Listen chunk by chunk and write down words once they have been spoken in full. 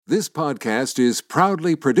This podcast is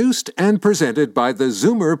proudly produced and presented by the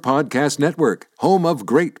Zoomer Podcast Network, home of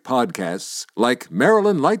great podcasts like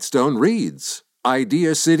Marilyn Lightstone Reads,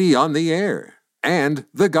 Idea City on the Air, and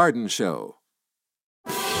The Garden Show.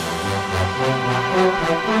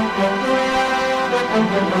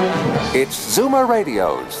 It's Zoomer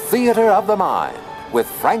Radio's Theater of the Mind with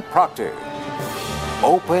Frank Proctor.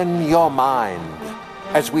 Open your mind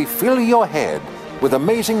as we fill your head with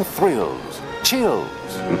amazing thrills, chills,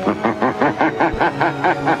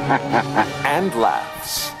 and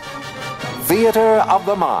laughs. Theater of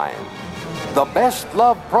the Mind. The best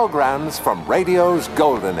love programs from radio's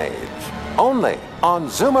golden age. Only on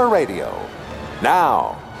Zoomer Radio.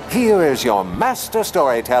 Now, here is your master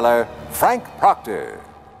storyteller, Frank Proctor.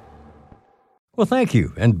 Well, thank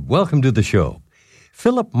you, and welcome to the show.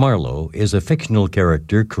 Philip Marlowe is a fictional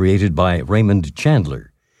character created by Raymond Chandler.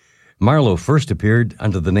 Marlowe first appeared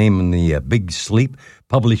under the name in The Big Sleep,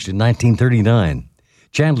 published in 1939.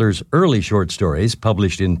 Chandler's early short stories,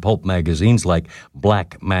 published in pulp magazines like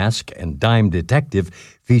Black Mask and Dime Detective,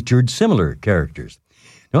 featured similar characters.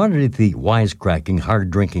 Now, underneath the wisecracking,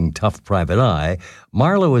 hard-drinking, tough private eye,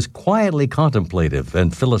 Marlowe is quietly contemplative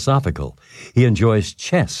and philosophical. He enjoys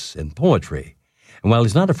chess and poetry. And while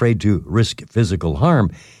he's not afraid to risk physical harm,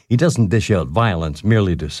 he doesn't dish out violence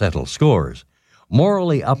merely to settle scores.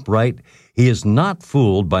 Morally upright, he is not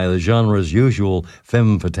fooled by the genre's usual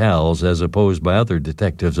femme fatales as opposed by other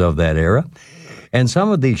detectives of that era. And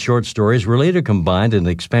some of these short stories were later combined and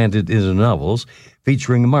expanded into novels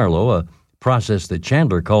featuring Marlowe, a process that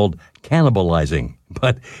Chandler called cannibalizing,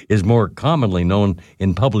 but is more commonly known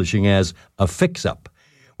in publishing as a fix-up.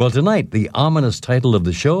 Well, tonight, the ominous title of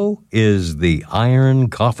the show is The Iron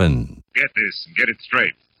Coffin. Get this and get it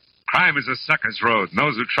straight. Crime is a sucker's road, and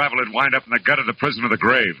those who travel it wind up in the gut of the prison of the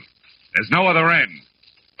grave. There's no other end,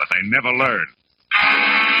 but they never learn.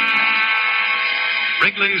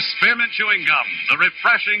 Wrigley's Spearmint Chewing Gum, the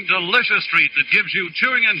refreshing, delicious treat that gives you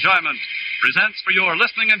chewing enjoyment, presents for your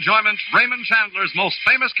listening enjoyment Raymond Chandler's most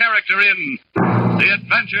famous character in The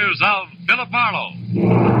Adventures of Philip Marlowe.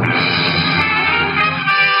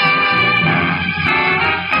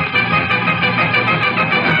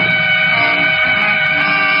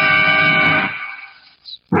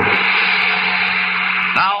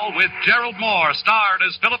 Now, with Gerald Moore, starred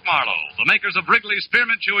as Philip Marlowe, the makers of Wrigley's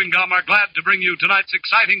Spearmint Chewing Gum are glad to bring you tonight's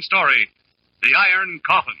exciting story, The Iron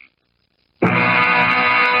Coffin.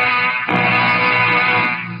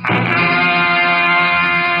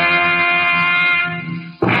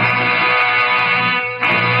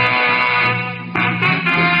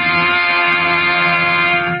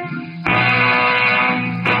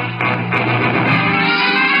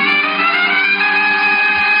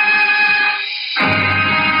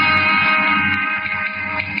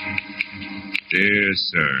 Dear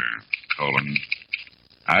Sir,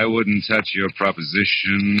 I wouldn't touch your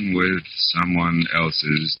proposition with someone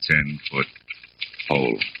else's 10-foot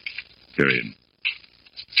pole. Period.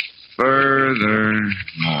 Furthermore,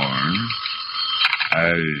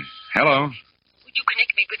 hello? Would you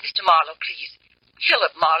connect me with Mr. Marlowe, please?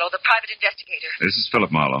 Philip Marlowe, the private investigator. This is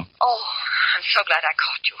Philip Marlowe. Oh, I'm so glad I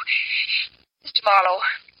caught you. Mr. Marlowe,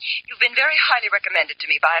 you've been very highly recommended to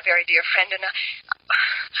me by a very dear friend, and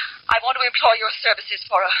I want to employ your services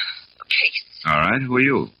for a case. All right, who are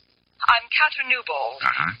you? I'm Catherine Newbold.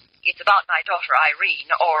 Uh-huh. It's about my daughter Irene,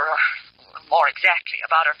 or more exactly,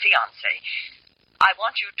 about her fiancé. I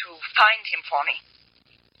want you to find him for me.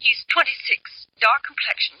 He's 26, dark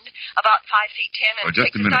complexioned, about 5 feet 10, and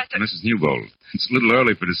just a minute, Mrs. Newbold. It's a little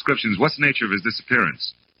early for descriptions. What's the nature of his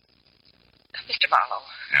disappearance? Mr. Marlowe.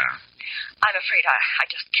 Yeah. I'm afraid I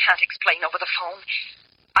just can't explain over the phone.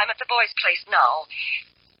 I'm at the boys' place now.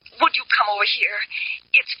 Would you come over here?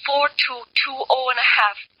 It's 4220 and a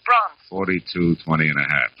half Bronze. 4220 and a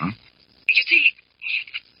half, huh? You see,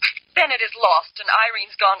 Bennett is lost, and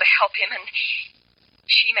Irene's gone to help him, and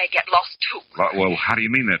she may get lost, too. Well, how do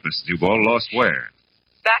you mean that, Mrs. Newbold? Lost where?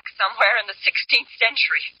 Back somewhere in the 16th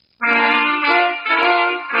century.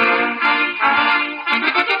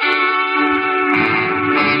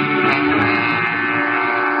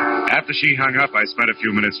 After she hung up, I spent a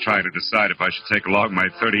few minutes trying to decide if I should take along my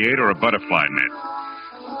 .38 or a butterfly net.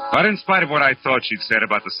 But in spite of what I thought she'd said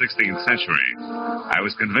about the 16th century, I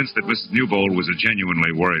was convinced that Mrs. Newbold was a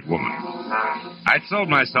genuinely worried woman. I'd sold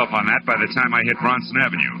myself on that by the time I hit Bronson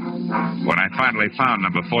Avenue. When I finally found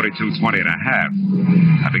number 4220 and a half,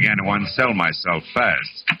 I began to unsell myself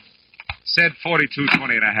fast. Said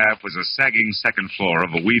 4220 and a half was a sagging second floor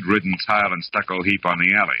of a weed-ridden tile and stucco heap on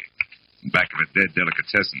the alley. Back of a dead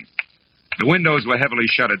delicatessen. The windows were heavily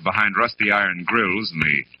shuttered behind rusty iron grills, and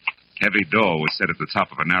the Heavy door was set at the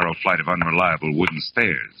top of a narrow flight of unreliable wooden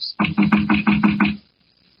stairs.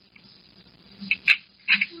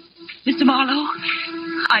 Mr. Marlowe,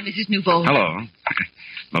 I'm Mrs. Newbold. Hello.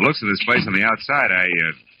 The looks of this place on the outside,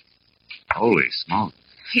 Holy smoke.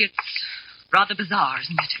 It's rather bizarre,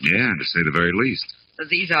 isn't it? Yeah, to say the very least.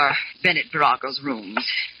 These are Bennett Virago's rooms.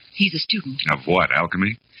 He's a student. Of what,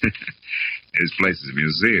 alchemy? His place is a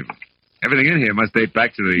museum. Everything in here must date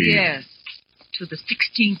back to the... Yes, to the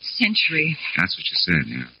 16th century. That's what you said,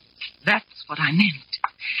 yeah. That's what I meant.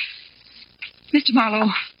 Mr.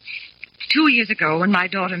 Marlowe, 2 years ago when my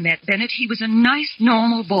daughter met Bennett, he was a nice,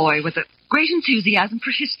 normal boy with a great enthusiasm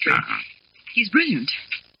for history. Uh-huh. He's brilliant.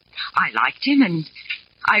 I liked him, and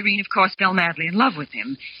Irene, of course, fell madly in love with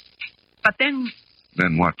him. But then...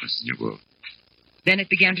 Then what, Mrs. Newbold? Bennett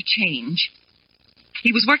began to change.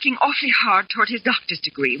 He was working awfully hard toward his doctor's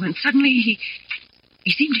degree when suddenly he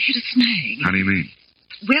seemed to hit a snag. How do you mean?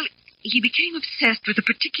 Well, he became obsessed with a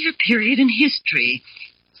particular period in history.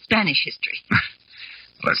 Spanish history.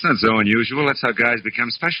 Well, that's not so unusual. That's how guys become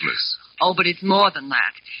specialists. Oh, but it's more than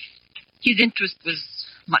that. His interest was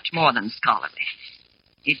much more than scholarly.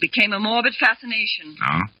 It became a morbid fascination.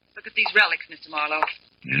 Oh? Look at these relics, Mr. Marlowe.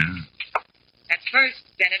 Yeah. At first,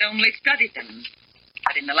 Bennett only studied them.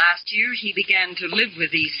 But in the last year, he began to live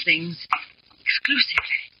with these things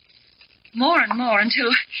exclusively. More and more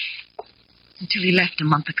until he left a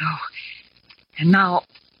month ago. And now,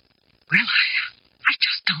 well, I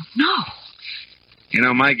just don't know. You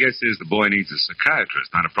know, my guess is the boy needs a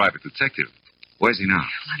psychiatrist, not a private detective. Where's he now?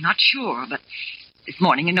 Well, I'm not sure, but this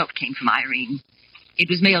morning a note came from Irene. It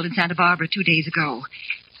was mailed in Santa Barbara 2 days ago,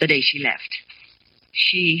 the day she left.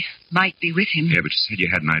 She might be with him. Yeah, but you said you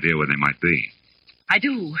had an idea where they might be. I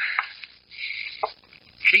do.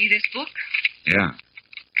 See this book? Yeah.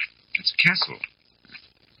 It's a castle.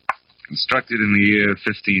 Constructed in the year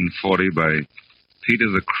 1540 by Peter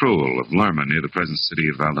the Cruel of Lerma near the present city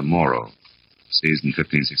of Valdemoro. Seized in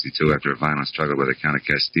 1562 after a violent struggle with the Count of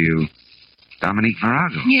Castile. Dominique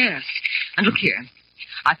Virago. Yes. And look here.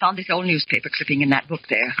 I found this old newspaper clipping in that book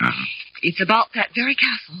there. Uh-huh. It's about that very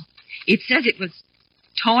castle. It says it was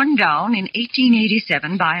torn down in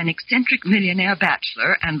 1887 by an eccentric millionaire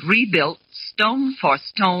bachelor and rebuilt stone for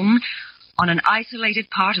stone on an isolated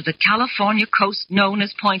part of the California coast known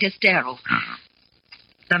as Point Estero. Uh-huh.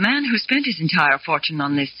 The man who spent his entire fortune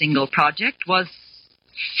on this single project was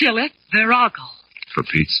Philip Virago. For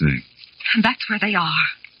Pete's sake. And that's where they are.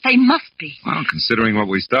 They must be. Well, considering what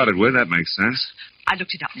we started with, that makes sense. I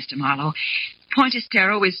looked it up, Mr. Marlowe. Point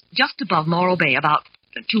Estero is just above Morro Bay, about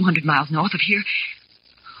 200 miles north of here.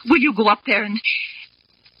 Will you go up there and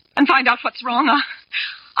find out what's wrong?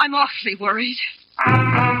 I'm awfully worried.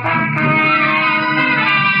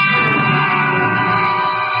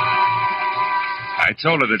 I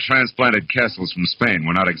told her that transplanted castles from Spain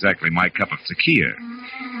were not exactly my cup of tequila.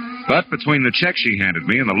 But between the check she handed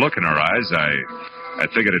me and the look in her eyes, I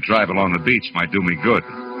figured a drive along the beach might do me good.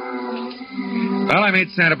 Well, I made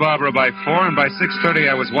Santa Barbara by 4, and by 6:30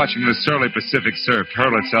 I was watching the surly Pacific surf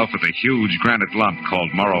hurl itself at the huge granite lump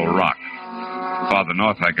called Morro Rock. Farther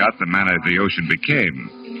north I got, the manner the ocean became.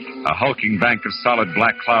 A hulking bank of solid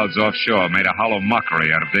black clouds offshore made a hollow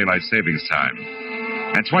mockery out of daylight savings time.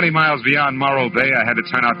 And 20 miles beyond Morro Bay, I had to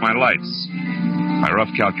turn out my lights. By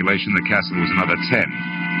rough calculation, the castle was another 10.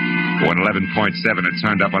 But when 11.7 had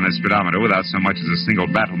turned up on the speedometer without so much as a single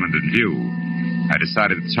battlement in view, I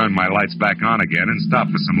decided to turn my lights back on again and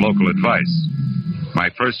stop for some local advice. My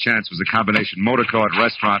first chance was a combination motor court,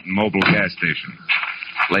 restaurant, and mobile gas station.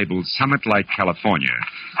 Labeled Summit Light, California.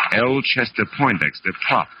 L. Chester Poindexter,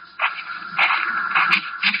 Prop.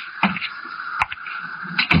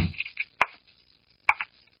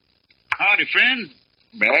 Howdy, friend.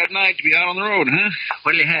 Bad night to be out on the road, huh?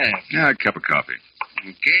 What'll you have? Yeah, a cup of coffee.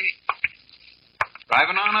 Okay.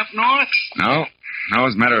 Driving on up north? No. No,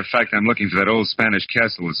 as a matter of fact, I'm looking for that old Spanish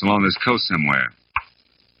castle that's along this coast somewhere.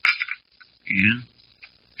 Yeah?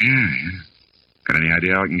 Yeah. Got any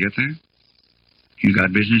idea how I can get there? You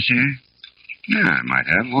got business there? Yeah, I might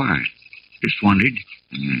have. Why? Just wondered.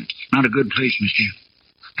 Not a good place, mister.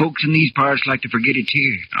 Folks in these parts like to forget it's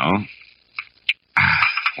here. Oh?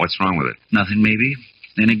 What's wrong with it? Nothing, maybe.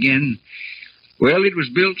 Then again, well, it was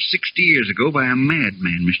built 60 years ago by a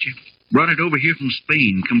madman, mister. Brought it over here from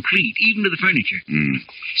Spain, complete, even to the furniture.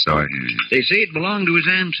 So I hear. They say it belonged to his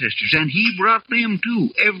ancestors, and he brought them, too.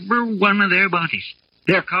 Every one of their bodies.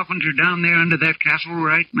 Their coffins are down there under that castle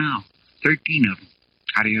right now. 13 of them.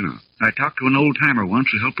 How do you know? I talked to an old-timer once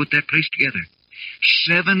who helped put that place together.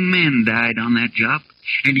 7 men died on that job.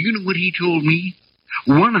 And do you know what he told me?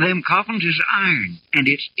 One of them coffins is iron, and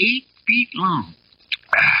it's 8 feet long.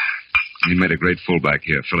 You made a great fool back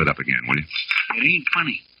here. Fill it up again, will you? It ain't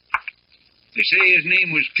funny. They say his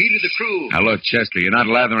name was Peter the Cruel. Now, look, Chester, you're not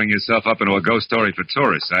lathering yourself up into a ghost story for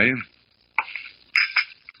tourists, are you?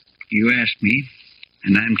 You asked me,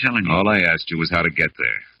 and I'm telling you. All I asked you was how to get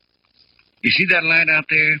there. You see that light out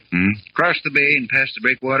there? Across the bay and past the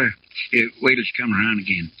breakwater? Wait till you come around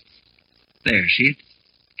again. There, see it?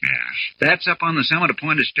 Yeah. That's up on the summit of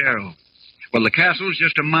Point Estero. Well, the castle's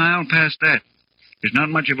just a mile past that. There's not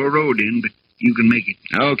much of a road in, but you can make it.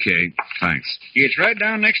 Okay, thanks. It's right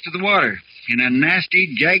down next to the water, in a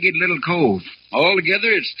nasty, jagged little cove.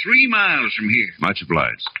 Altogether, it's 3 miles from here. Much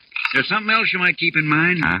obliged. There's something else you might keep in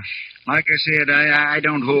mind. Huh? Like I said, I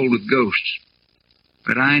don't hold with ghosts.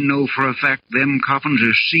 But I know for a fact them coffins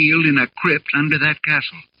are sealed in a crypt under that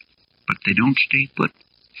castle. But they don't stay put.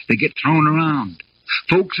 They get thrown around.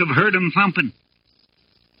 Folks have heard 'em thumping.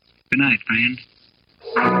 Good night, friend.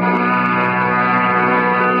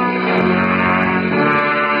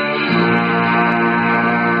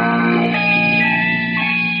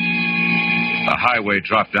 The highway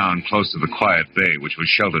dropped down close to the quiet bay, which was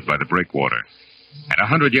sheltered by the breakwater. And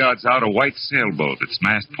 100 yards out, a white sailboat, its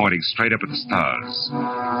mast pointing straight up at the stars.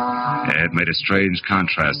 It made a strange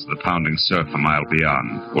contrast to the pounding surf a mile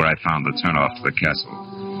beyond, where I found the turnoff to the castle.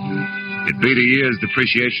 It beat a year's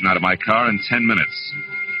depreciation out of my car in 10 minutes.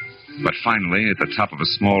 But finally, at the top of a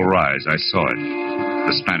small rise, I saw it.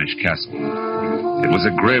 The Spanish castle. It was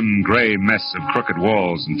a grim, gray mess of crooked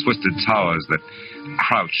walls and twisted towers that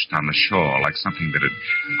crouched on the shore like something that had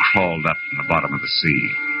crawled up from the bottom of the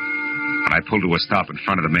sea. When I pulled to a stop in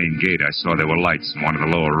front of the main gate, I saw there were lights in one of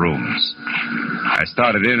the lower rooms. I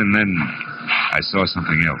started in, and then I saw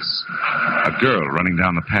something else. A girl running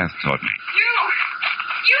down the path toward me.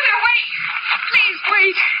 You there, wait. Please,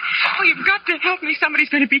 wait. Oh, you've got to help me. Somebody's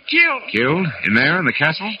going to be killed. Killed? In there, in the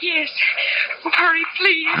castle? Yes. Oh, hurry,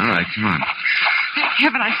 please. All right, come on. Thank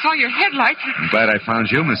heaven I saw your headlights. I'm glad I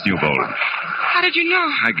found you, Miss Newbold. How did you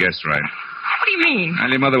know? I guessed right. What do you mean? Well,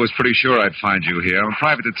 your mother was pretty sure I'd find you here. I'm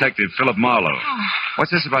Private Detective Philip Marlowe. Oh.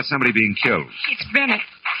 What's this about somebody being killed? It's Bennett.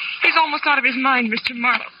 He's almost out of his mind, Mr.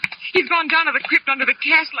 Marlowe. He's gone down to the crypt under the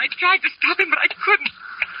castle. I tried to stop him, but I couldn't.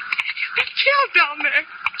 They're killed down there,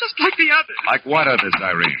 just like the others. Like what others,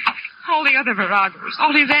 Irene? All the other Viragos,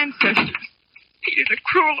 all his ancestors. Peter the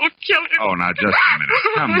Cruel will kill him. Oh, now, just a minute.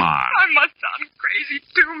 Come on. I must sound crazy,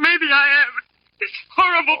 too. Maybe I am. This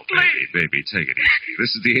horrible place. Baby, take it easy.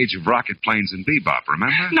 This is the age of rocket planes and bebop,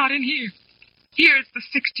 remember? Not in here. Here it's the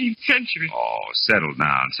 16th century. Oh, settle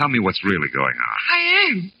down. Tell me what's really going on. I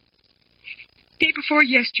am. Day before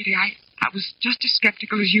yesterday, I was just as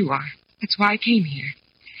skeptical as you are. That's why I came here.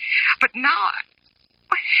 But now,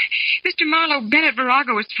 Mr. Marlowe, Bennett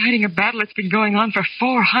Virago is fighting a battle that's been going on for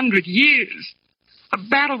 400 years. A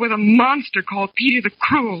battle with a monster called Peter the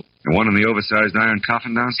Cruel. The one in the oversized iron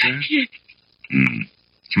coffin downstairs? Yes.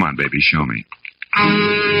 Come on, baby, show me.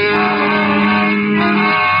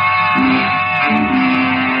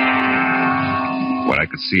 What I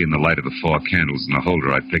could see in the light of the 4 candles in the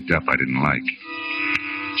holder I picked up I didn't like.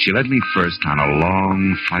 She led me first down a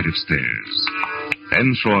long flight of stairs,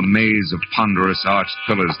 then through a maze of ponderous arched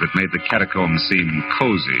pillars that made the catacombs seem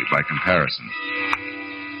cozy by comparison.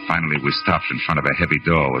 Finally, we stopped in front of a heavy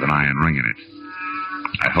door with an iron ring in it.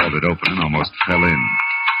 I hauled it open and almost fell in.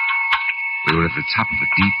 We were at the top of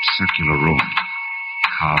a deep circular room,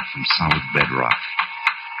 carved from solid bedrock.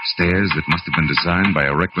 Stairs that must have been designed by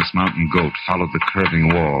a reckless mountain goat followed the curving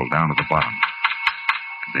wall down to the bottom.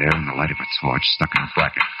 And there, in the light of a torch stuck in a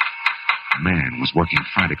bracket, a man was working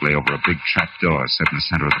frantically over a big trap door set in the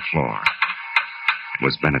center of the floor. It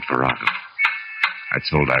was Bennett Virago. I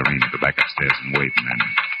told Irene to go back upstairs and wait, and then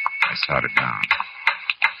I started down.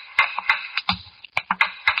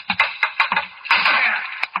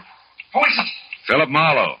 Who is it? Philip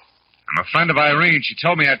Marlowe. I'm a friend of Irene. She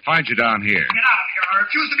told me I'd find you down here. Get out of here. I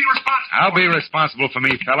refuse to be responsible. I'll be responsible for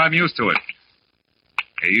me, fella. I'm used to it.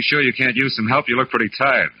 Hey, you sure you can't use some help? You look pretty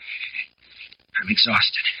tired. I'm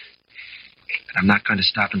exhausted. But I'm not going to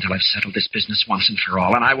stop until I've settled this business once and for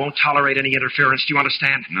all, and I won't tolerate any interference. Do you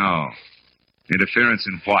understand? No. Interference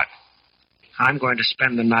in what? I'm going to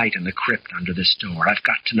spend the night in the crypt under this door. I've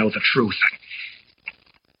got to know the truth.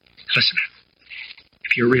 Listen,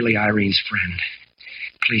 if you're really Irene's friend,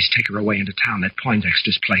 please take her away into town, that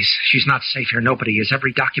Poindexter's place. She's not safe here. Nobody is.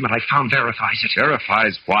 Every document I found verifies it.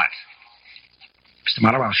 Verifies what? Mr.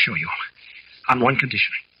 Marlowe, I'll show you. On one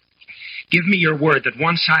condition. Give me your word that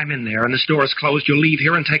once I'm in there and this door is closed, you'll leave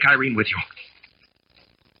here and take Irene with you.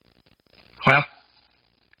 Well?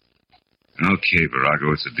 Okay,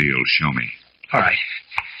 Virago, it's a deal. Show me. All right.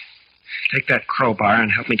 Take that crowbar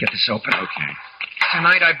and help me get this open. Okay.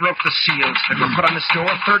 tonight I broke the seals that were put on this door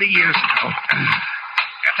 30 years ago.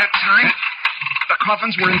 At that time, the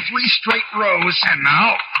coffins were in 3 straight rows. And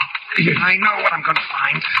now? I know what I'm going to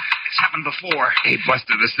find. It's happened before. Hey,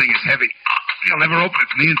 Buster, this thing is heavy. You'll never open it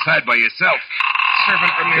from the inside by yourself.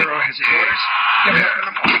 Servant Ramiro has his orders. Get it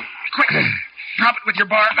open them. Quick. Drop it with your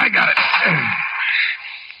bar. I got it.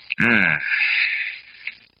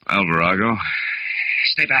 Well, Virago.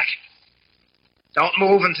 Stay back. Don't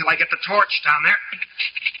move until I get the torch down there.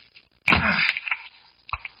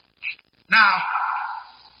 Now.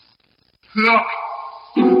 Look.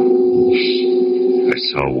 I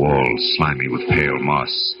saw walls slimy with pale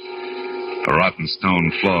moss. A rotten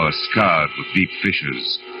stone floor scarred with deep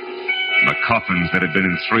fissures. And the coffins that had been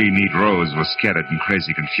in 3 neat rows were scattered in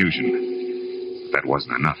crazy confusion. But that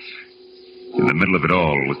wasn't enough. In the middle of it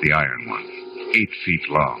all was the iron one, 8 feet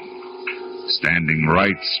long, standing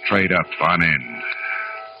right straight up on end.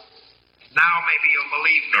 Now maybe you'll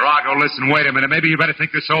believe me. Virago, listen, wait a minute. Maybe you better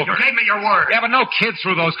think this over. You gave me your word. Yeah, but no kid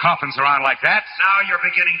threw those coffins around like that. Now you're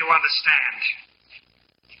beginning to understand.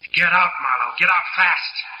 Get out, Marlowe. Get out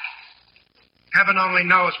fast. Heaven only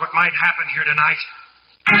knows what might happen here tonight.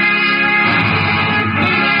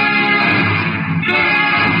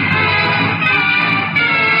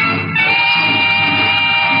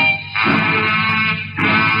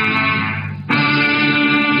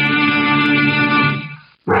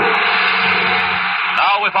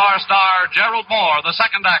 Now with our star, Gerald Moore, the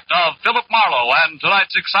second act of Philip Marlowe and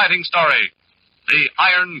tonight's exciting story, The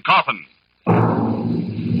Iron Coffin.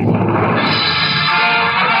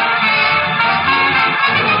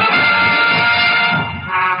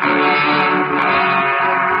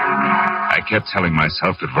 I kept telling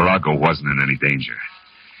myself that Virago wasn't in any danger.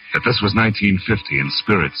 That this was 1950 and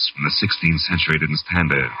spirits from the 16th century didn't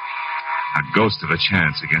stand a ghost of a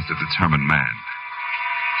chance against a determined man.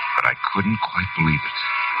 But I couldn't quite believe it.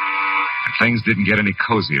 And things didn't get any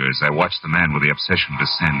cozier as I watched the man with the obsession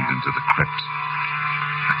descend into the crypt.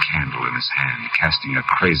 A candle in his hand, casting a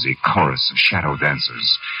crazy chorus of shadow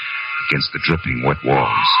dancers against the dripping wet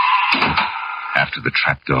walls. After the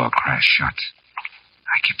trapdoor crashed shut,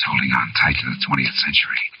 I kept holding on tight to the 20th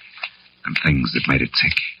century and things that made it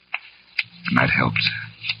tick. And that helped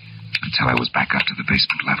until I was back up to the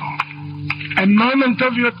basement level. A moment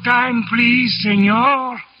of your time, please,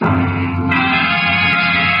 senor.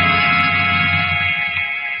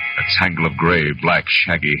 A tangle of gray, black,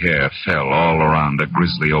 shaggy hair fell all around a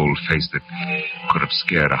grisly old face that could have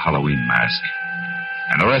scared a Halloween mask.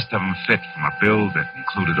 And the rest of them fit from a build that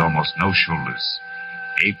included almost no shoulders,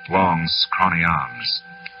 8 long, scrawny arms,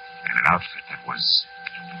 and an outfit that was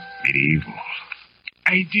medieval.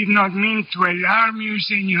 I did not mean to alarm you,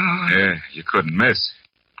 senor. Yeah, you couldn't miss.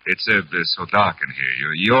 It's so dark in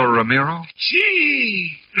here. You're Ramiro?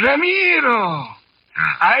 Si, Ramiro.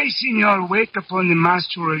 I, senor, wait upon the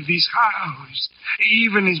master of this house,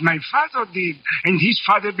 even as my father did, and his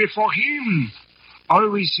father before him.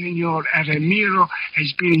 Always, senor, Ramiro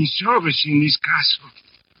has been in service in this castle.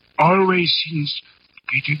 Always since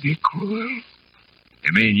Peter the Cruel.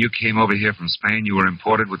 You mean you came over here from Spain? You were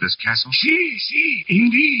imported with this castle? Si,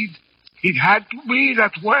 indeed. It had to be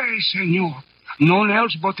that way, senor. None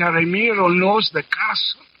else but Ramiro knows the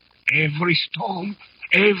castle. Every stone,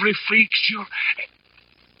 every fixture,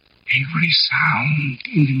 every sound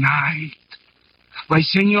in the night. Why,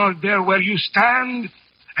 senor, there where you stand,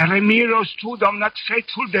 Ramiro stood on that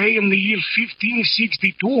fateful day in the year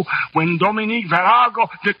 1562 when Dominic Virago,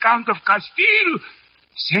 the Count of Castile,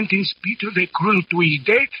 sentenced Peter the Cruel to his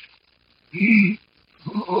death.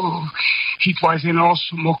 Oh, it was an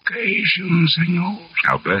awesome occasion, senor.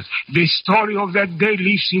 I'll bet. The story of that day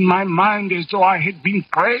lives in my mind as though I had been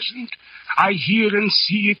present. I hear and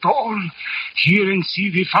see it all. Hear and see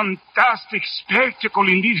the fantastic spectacle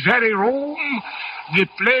in this very room. The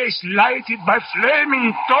place lighted by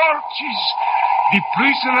flaming torches. The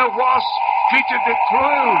prisoner was Peter the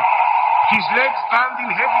Cruel. His legs bound in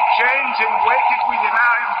heavy chains and weighted with an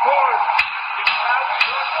iron board.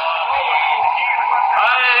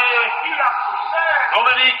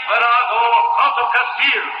 Dominic Virago, Count of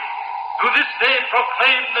Castile, to this day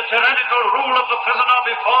proclaim the tyrannical rule of the prisoner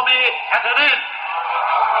before me at an end.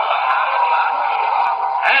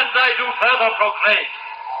 And I do further proclaim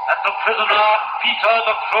that the prisoner, Peter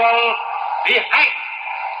the Cruel, be hanged,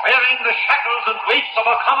 wearing the shackles and weights of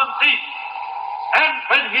a common thief. And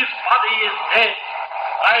when his body is dead,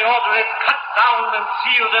 I order it cut down and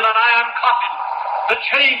sealed in an iron coffin, the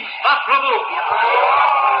chains not removed.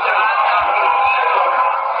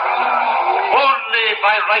 Only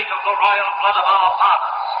by right of the royal blood of our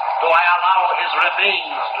fathers do I allow his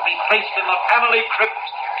remains to be placed in the family crypt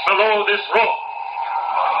below this room.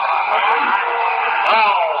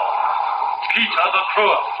 Now, Peter the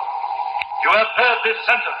Cruel, you have heard this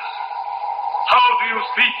sentence. How do you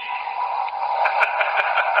speak?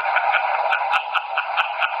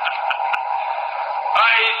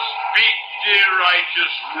 I speak, dear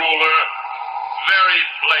righteous ruler, very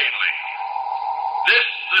plainly. This,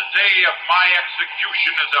 the day of my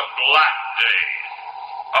execution, is a black day.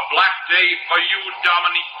 A black day for you,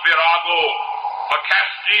 Dominique Virago, for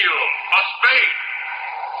Castile, for Spain.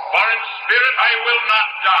 For in spirit I will not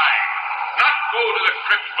die, not go to the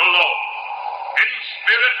crypt below. In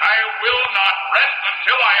spirit I will not rest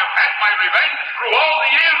until I have had my revenge through all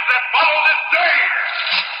the years that follow this day.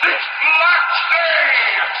 This black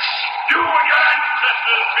day. You and your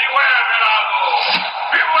ancestors, beware, Virago.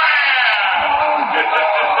 Beware!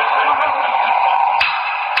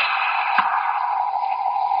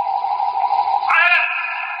 Silence!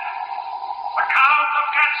 The Count of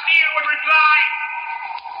Castile would reply.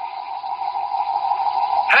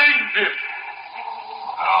 Hang him!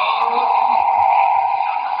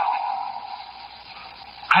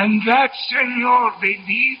 And that, senor, they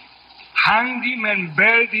did. Hanged him and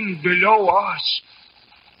buried him below us.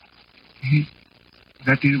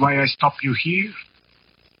 That is why I stopped you here.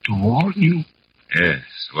 To warn you.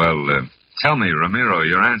 Yes, well, tell me, Ramiro,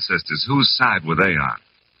 your ancestors, whose side were they on?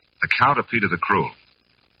 The Count or Peter the Cruel?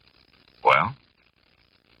 Well?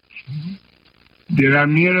 The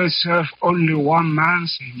Ramirez serve only one man,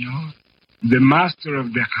 senor. The master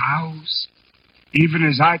of the house. Even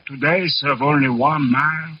as I today serve only one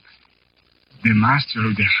man. The master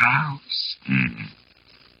of the house. Mm-hmm.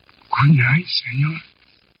 Good night, senor.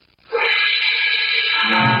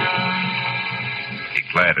 He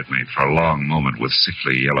glared at me for a long moment with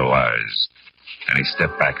sickly yellow eyes. Then he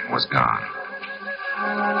stepped back and was gone.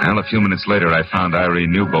 Well, a few minutes later, I found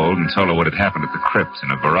Irene Newbold and told her what had happened at the crypt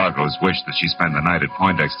and of Virago's wish that she spend the night at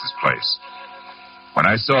Poindexter's place. When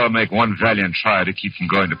I saw her make one valiant try to keep from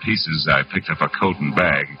going to pieces, I picked up her coat and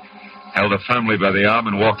bag, held her firmly by the arm,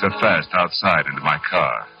 and walked her fast outside into my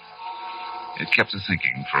car. It kept her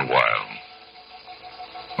thinking for a while.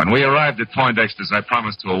 When we arrived at Poindexter's, I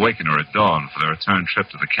promised to awaken her at dawn for the return trip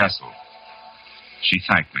to the castle. She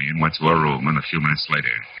thanked me and went to her room, and a few minutes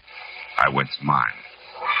later, I went to mine.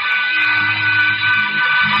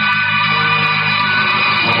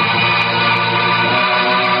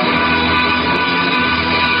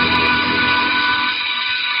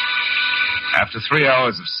 After 3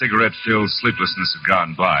 hours of cigarette-filled sleeplessness had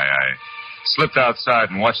gone by, I slipped outside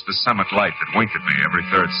and watched the summit light that winked at me every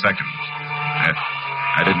third second.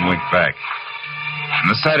 I didn't wink back.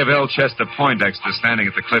 And the sight of El Chester Poindexter standing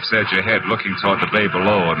at the cliff's edge ahead, looking toward the bay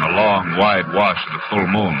below and the long, wide wash of the full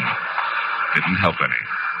moon, didn't help any.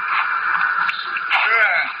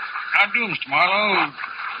 How do, Mr. Marlowe?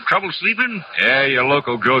 Trouble sleeping? Yeah, your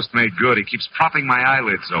local ghost made good. He keeps propping my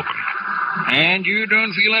eyelids open. And you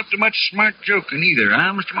don't feel up to much smart joking either,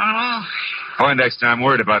 huh, Mr. Marlowe? Poindexter, I'm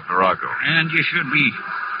worried about Virago. And you should be.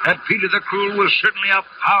 That Peter the Cruel was certainly a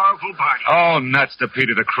powerful party. Oh, nuts to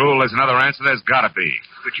Peter the Cruel. There's another answer. There's got to be.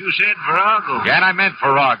 But you said Virago. Yeah, and I meant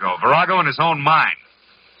Virago. Virago in his own mind.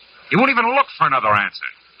 He won't even look for another answer.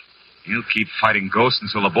 He'll keep fighting ghosts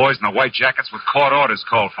until the boys in the white jackets with court orders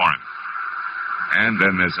call for him. And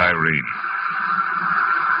then there's Irene.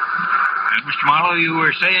 Mr. Marlowe, you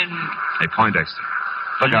were saying... Hey, Poindexter,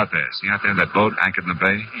 look out there. See out there that boat anchored in the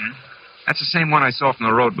bay? Yeah. That's the same one I saw from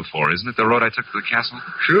the road before, isn't it? The road I took to the castle?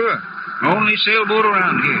 Sure. Only sailboat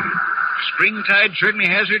around here. Springtide certainly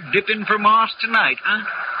has her dipping for moss tonight, huh?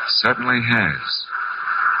 Certainly has.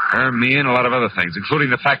 Her, me, and a lot of other things, including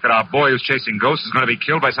the fact that our boy who's chasing ghosts is going to be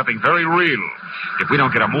killed by something very real. If we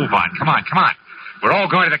don't get a move on. Come on, come on. We're all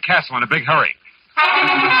going to the castle in a big hurry.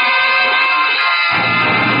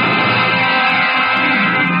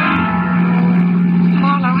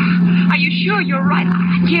 Marlowe, are you sure you're right?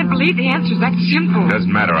 I can't believe the answer's that simple.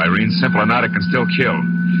 Doesn't matter, Irene. Simple or not, it can still kill.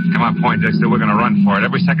 Come on, Poindexter. We're going to run for it.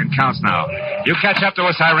 Every second counts now. You catch up to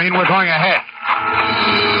us, Irene. We're going ahead.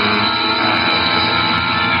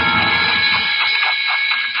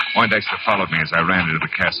 Poindexter followed me as I ran into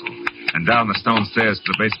the castle, and down the stone stairs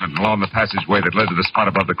to the basement and along the passageway that led to the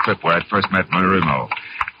spot above the crypt where I'd first met Marimo.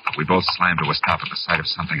 We both slammed to a stop at the sight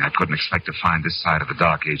of something I couldn't expect to find this side of the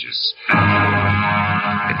Dark Ages.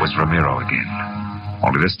 It was Ramiro again.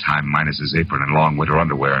 Only this time minus his apron and long winter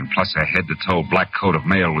underwear, and plus a head-to-toe black coat of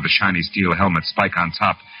mail with a shiny steel helmet spike on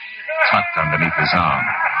top, tucked underneath his arm.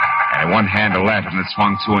 And in one hand a lantern that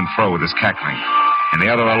swung to and fro with his cackling. In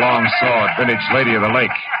the other a long sword, vintage Lady of the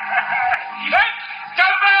Lake.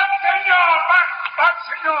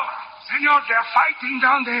 Senor, they're fighting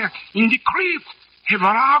down there in the crypt.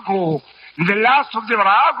 Virago, the last of the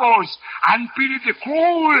bravos, and Peter the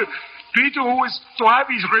Cruel. Peter who was to have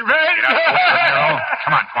his revenge. Get out, Ramiro.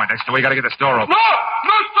 Come on, Poindexter. We got to get this door open. No,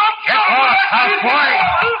 stop. Get off, halfway.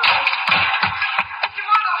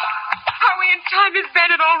 Are we in time? Is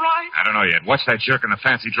Bennett all right? I don't know yet. Watch that jerk in the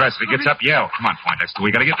fancy dress. If he gets up, yell. Come on, Poindexter.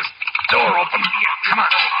 We got to get this door open. Come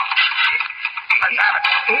on. Let's have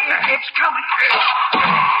it. It's coming.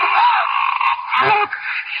 Look,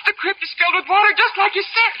 the crypt is filled with water just like you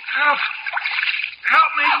said.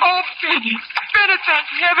 Help me. Oh, Bennett, thank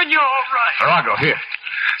heaven you're all right. Virago, here.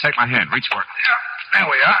 Take my hand. Reach for it. There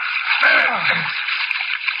we are.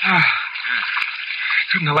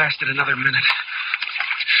 Couldn't have lasted another minute.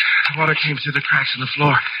 The water came through the cracks in the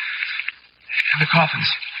floor. And the coffins.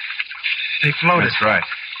 They floated. That's right.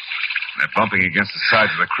 That bumping against the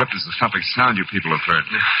sides of the crypt is the thumping sound you people have heard.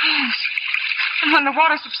 Yes. And when the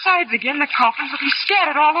water subsides again, the coffins will be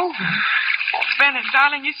scattered all over. Oh, Bennett,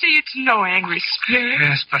 darling, you see, it's no angry spirit.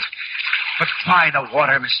 Yes, but why the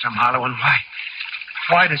water, Mr. Marlowe, and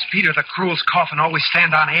why does Peter the Cruel's coffin always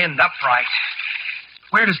stand on end upright?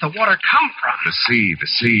 Where does the water come from? The sea.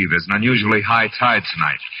 There's an unusually high tide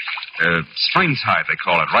tonight. Spring tide, they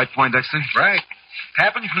call it. Right, Poindexter? Right.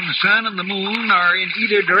 Happens when the sun and the moon are in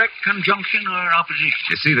either direct conjunction or opposition.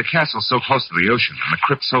 You see, the castle's so close to the ocean and the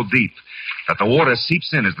crypt so deep that the water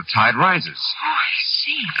seeps in as the tide rises. Oh, I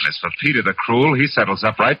see. And as for Peter the Cruel, he settles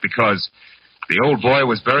upright because the old boy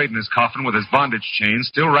was buried in his coffin with his bondage chain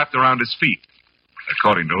still wrapped around his feet,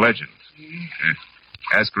 according to legend.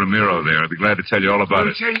 Ask Ramiro there. I'll be glad to tell you all about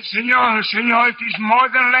it. Senor, it is more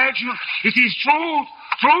than legend. It is true.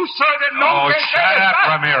 True, sir, that no... Oh, shut up,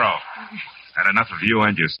 Ramiro. Had enough of you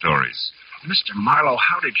and your stories. Mr. Marlowe,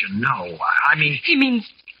 how did you know? I mean... He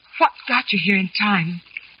means, what got you here in time?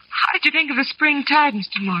 How did you think of the spring tide,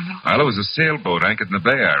 Mr. Marlowe? Well, it was a sailboat anchored in the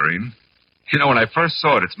bay, Irene. You know, when I first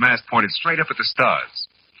saw it, its mast pointed straight up at the stars.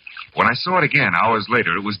 When I saw it again, hours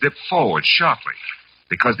later, it was dipped forward sharply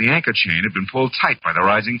because the anchor chain had been pulled tight by the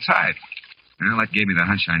rising tide. Well, that gave me the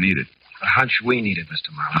hunch I needed. The hunch we needed,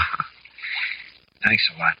 Mr. Marlowe. Thanks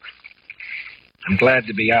a lot. I'm glad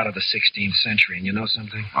to be out of the 16th century, and you know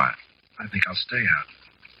something? What? I think I'll stay out.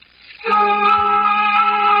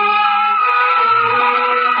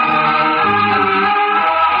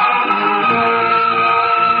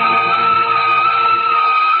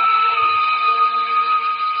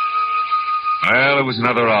 Well, it was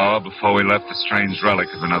another hour before we left the strange relic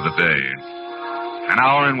of another day. An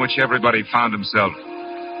hour in which everybody found himself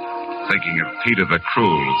thinking of Peter the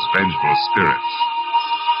Cruel's vengeful spirits.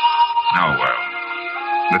 Oh, well,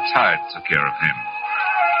 the tide took care of him.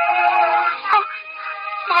 Oh,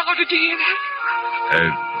 Marlowe, did you hear that?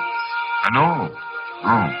 No.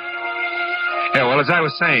 Yeah, well, as I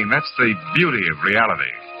was saying, that's the beauty of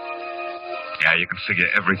reality. Yeah, you can figure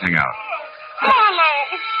everything out. Marlowe,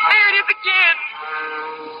 there it is again.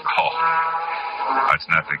 Oh, that's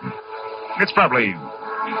nothing. It's probably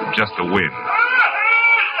just the wind.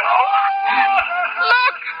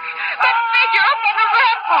 Look, that figure up on the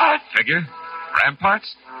ramparts. Figure?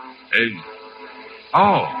 Ramparts?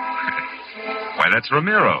 Oh. Why, that's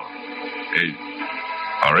Ramiro.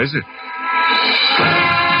 Or is it?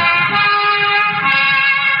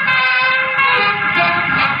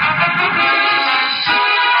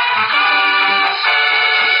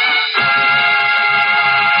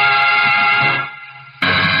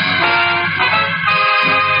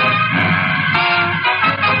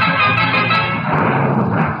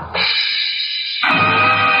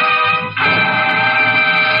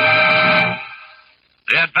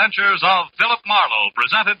 Adventures of Philip Marlowe,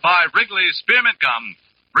 presented by Wrigley's Spearmint Gum,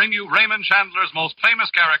 bring you Raymond Chandler's most famous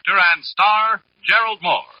character and star, Gerald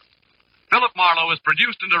Moore. Philip Marlowe is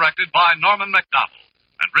produced and directed by Norman Macdonald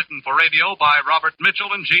and written for radio by Robert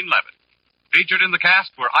Mitchell and Gene Levitt. Featured in the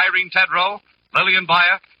cast were Irene Tedrow, Lillian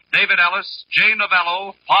Byatt, David Ellis, Jane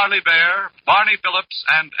Novello, Parley Bear, Barney Phillips,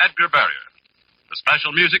 and Edgar Barrier. The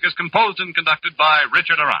special music is composed and conducted by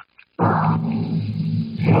Richard Arant.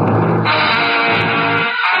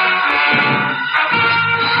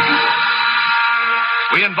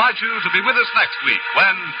 We invite you to be with us next week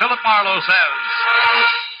when Philip Marlowe says...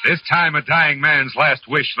 This time a dying man's last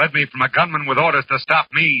wish led me from a gunman with orders to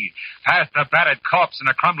stop me, past a battered corpse in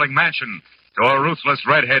a crumbling mansion, to a ruthless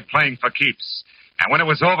redhead playing for keeps. And when it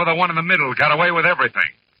was over, the one in the middle got away with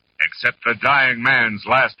everything, except the dying man's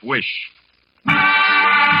last wish.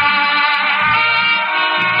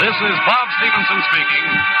 This is Bob Stevenson speaking,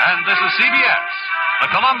 and this is CBS, the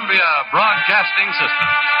Columbia Broadcasting System.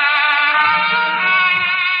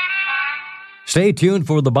 Stay tuned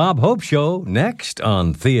for the Bob Hope Show next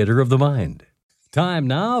on Theater of the Mind. Time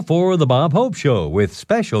now for the Bob Hope Show with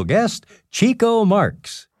special guest Chico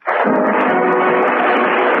Marx.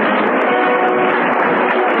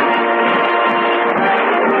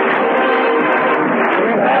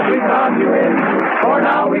 For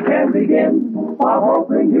now we can begin. Bob Hope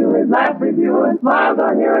brings you his last review, and smiles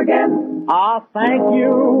are here again. Thank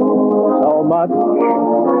you so much,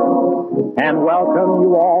 and welcome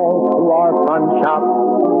you all to our fun shop.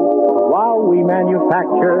 While we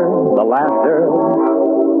manufacture the laughter,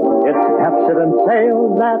 it's Pepsodent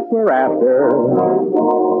sales that we're after.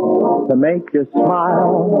 To make you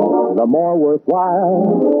smile, the more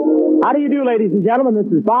worthwhile. How do you do, ladies and gentlemen?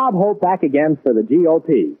 This is Bob Hope back again for the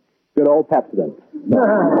GOP. Good old Pepsodent.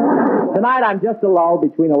 Tonight I'm just a lull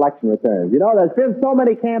between election returns. You know, there's been so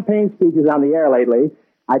many campaign speeches on the air lately.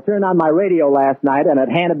 I turned on my radio last night and it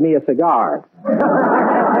handed me a cigar.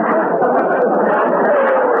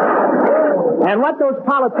 And what those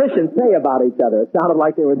politicians say about each other, it sounded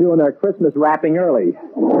like they were doing their Christmas wrapping early.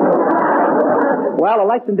 Well,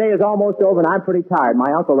 election day is almost over and I'm pretty tired.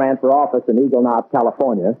 My uncle ran for office in Eagle Knob,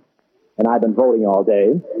 California, and I've been voting all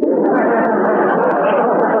day.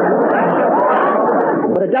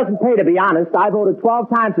 But it doesn't pay, to be honest. I voted 12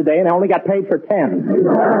 times today, and I only got paid for 10.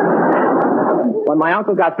 When my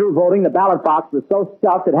uncle got through voting, the ballot box was so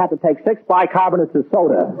stuffed it had to take 6 bicarbonates of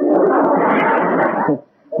soda.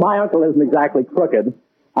 My uncle isn't exactly crooked.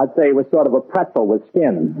 I'd say he was sort of a pretzel with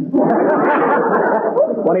skin.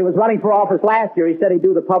 When he was running for office last year, he said he'd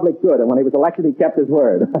do the public good, and when he was elected, he kept his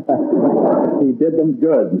word. He did them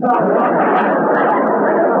good.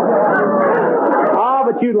 Oh,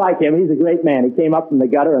 but you'd like him. He's a great man. He came up from the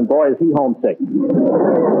gutter, and boy, is he homesick. He's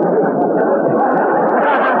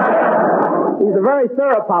a very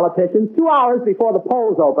thorough politician. 2 hours before the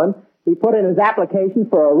polls opened, he put in his application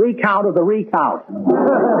for a recount of the recount.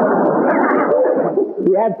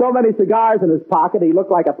 He had so many cigars in his pocket, he looked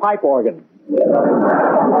like a pipe organ.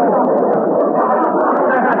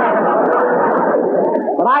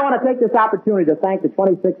 But I want to take this opportunity to thank the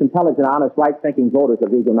 26 intelligent, honest, right-thinking voters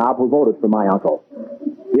of Eagle Knob who voted for my uncle.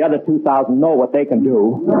 The other 2,000 know what they can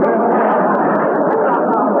do.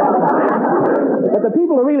 But the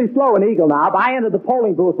people are really slow in Eagle Knob. I entered the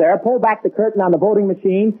polling booth there, pulled back the curtain on the voting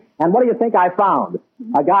machine, and what do you think I found?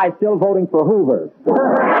 A guy still voting for Hoover.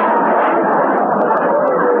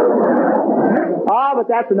 Oh, but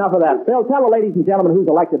that's enough of that. Phil, tell the ladies and gentlemen who's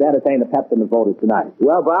elected to entertain the Pepsodent voters tonight.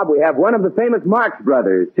 Well, Bob, we have one of the famous Marx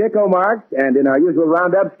brothers, Chico Marx, and in our usual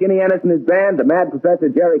roundup, Skinny Ennis and his band, the Mad Professor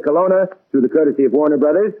Jerry Colonna, through the courtesy of Warner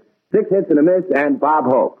Brothers, 6 hits and a miss, and Bob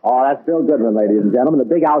Hope. Oh, that's Phil Goodman, ladies and gentlemen, the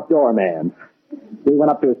big outdoor man. We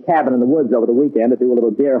went up to his cabin in the woods over the weekend to do a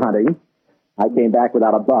little deer hunting. I came back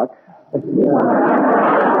without a buck.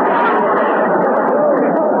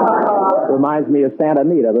 Reminds me of Santa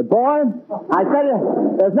Anita. But, boy, I tell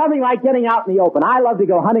you, there's nothing like getting out in the open. I love to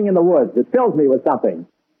go hunting in the woods. It fills me with something.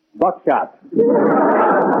 Buckshot.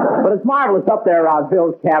 But it's marvelous up there around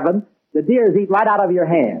Phil's cabin. The deers eat right out of your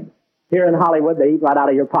hand. Here in Hollywood, they eat right out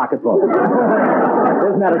of your pocketbook.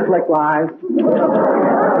 Isn't that a slick line?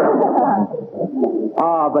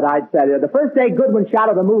 Oh, but I tell you, the first day Goodwin shot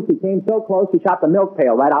at the moose, he came so close, he shot the milk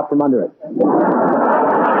pail right out from under it.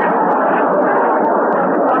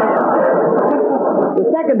 The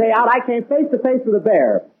second day out, I came face to face with a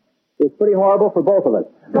bear. It was pretty horrible for both of us.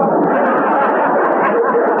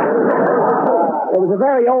 It was a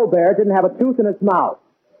very old bear. It didn't have a tooth in its mouth.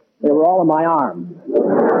 They were all in my arms.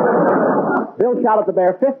 Bill shot at the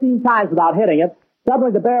bear 15 times without hitting it.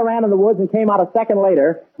 Suddenly, the bear ran in the woods and came out a second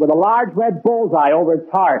later with a large red bullseye over its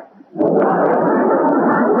heart. A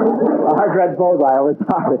large red bullseye over its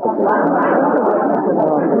heart.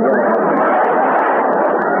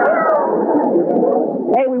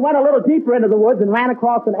 Hey, we went a little deeper into the woods and ran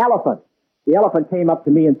across an elephant. The elephant came up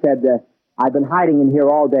to me and said, I've been hiding in here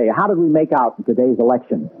all day. How did we make out in today's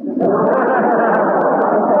election?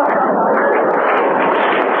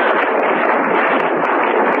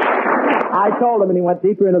 I told him, and he went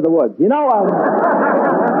deeper into the woods. You know,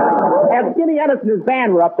 as Skinny Ennis and his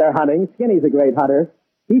band were up there hunting, Skinny's a great hunter,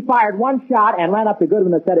 he fired one shot and ran up to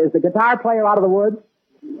Goodman and said, is the guitar player out of the woods?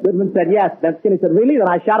 Goodman said, yes. Then Skinny said, really? Then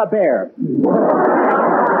I shot a bear.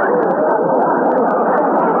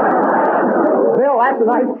 Bill, that's a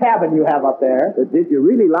nice cabin you have up there. But did you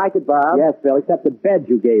really like it, Bob? Yes, Bill, except the bed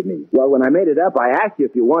you gave me. Well, when I made it up, I asked you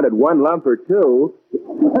if you wanted one lump or two.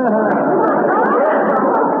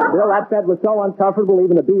 Bill, that bed was so uncomfortable,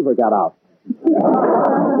 even the beaver got out.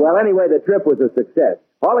 Well, anyway, the trip was a success.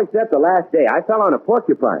 All except the last day. I fell on a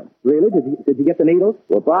porcupine. Really? Did you get the needles?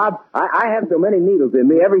 Well, Bob, I have so many needles in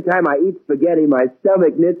me, every time I eat spaghetti, my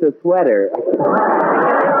stomach knits a sweater.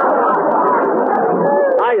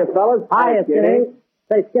 Hiya, fellas. Hiya, Skinny.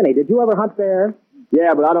 Say, Skinny, did you ever hunt bear?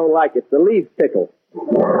 Yeah, but I don't like it. The leaves tickle. The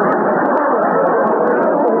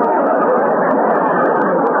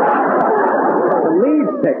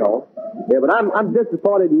leaves tickle? Yeah, but I'm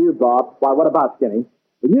disappointed in you, Bob. Why, what about Skinny?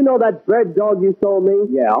 Well, you know that bird dog you sold me?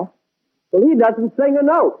 Yeah. Well, he doesn't sing a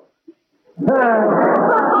note.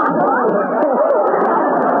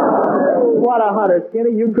 What a hunter,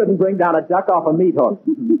 Skinny. You couldn't bring down a duck off a meat hook.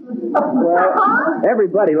 Well,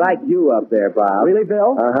 everybody liked you up there, Bob. Really,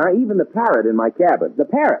 Bill? Uh-huh. Even the parrot in my cabin. The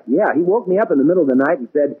parrot? Yeah, he woke me up in the middle of the night and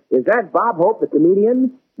said, "Is that Bob Hope, the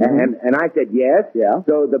comedian?" And I said, "Yes." Yeah.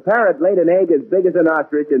 So the parrot laid an egg as big as an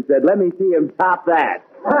ostrich and said, "Let me see him top that."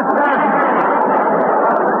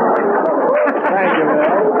 Thank you,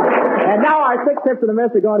 Bill. And now our six tips of the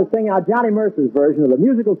miss are going to sing out Johnny Mercer's version of the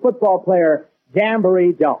musical football player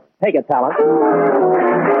Jamboree Jones. Take it, talent.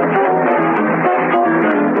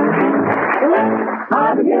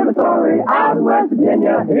 I began a story out in West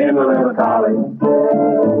Virginia in a little college.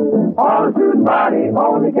 All the student body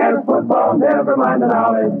only cares football, never mind the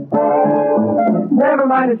knowledge. Never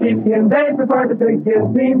mind the sheepskin, they prefer the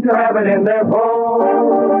pigskin, seem to have it in their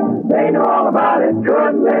bones. They know all about it,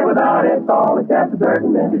 couldn't live without it, all except a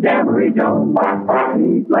certain Mr. Jamboree Jones.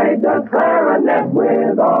 He played the clarinet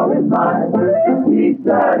with all his might. He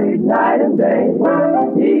studied night and day,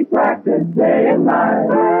 he practiced day and night.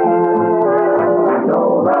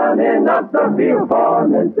 No running up the field for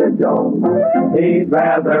Mr. Jones. He'd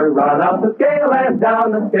rather run up the scale and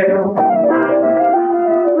down the scale.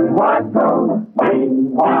 What from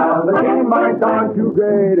meanwhile the team marched on to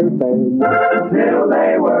greater fame, till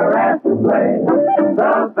they were asked to play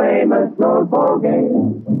the famous Rose Bowl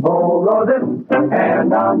game. Oh, Roses,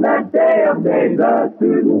 and on that day of days the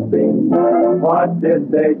students beamed. What did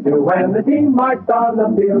they do when the team marched on the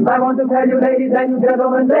field? I want to tell you, ladies and you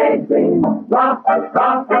gentlemen, they screamed. Rock,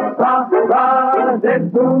 rock, rock, rock,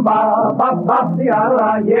 zip, boom, bop, bop, bop, the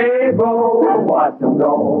Allah, yeah, bo, watch them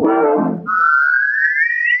go.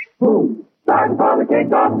 Boom. Starting from the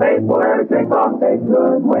kickoff base, for every kickoff they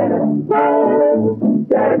could win it.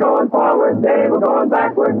 Instead of going forward, they were going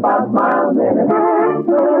backwards, 5 miles a minute.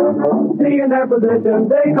 Seeing their position,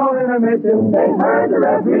 they called intermission. They heard the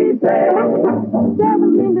referee say,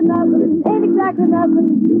 "Seven into nothing, ain't exactly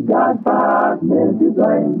nothing. You got 5 minutes to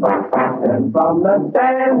play." And from the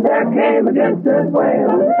stand there came a distant wail,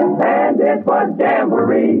 and it was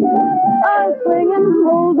Jamboree. I sing and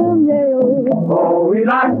hold them yell. Oh, we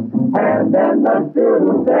like, and then the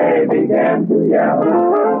students, they began to yell.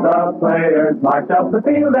 The players marched up the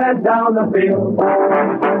field and down the field.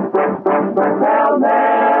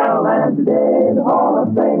 Pell-mell, and today the Hall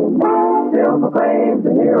of Fame still proclaims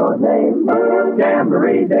the hero's name.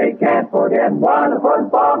 Jamboree, they can't forget, won a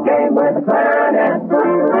football game with a clarinet.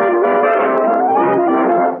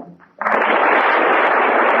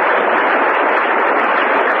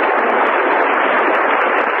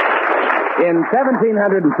 In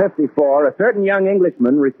 1754, a certain young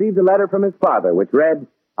Englishman received a letter from his father which read,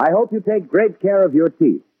 "I hope you take great care of your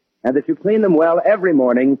teeth, and that you clean them well every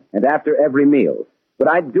morning and after every meal. But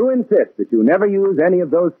I do insist that you never use any of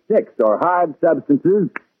those sticks or hard substances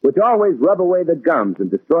which always rub away the gums and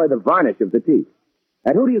destroy the varnish of the teeth."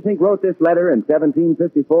 And who do you think wrote this letter in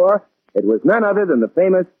 1754? It was none other than the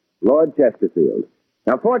famous Lord Chesterfield.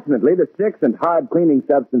 Now, fortunately, the sticks and hard cleaning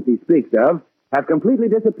substance he speaks of have completely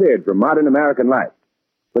disappeared from modern American life.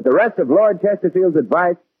 But the rest of Lord Chesterfield's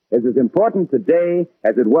advice is as important today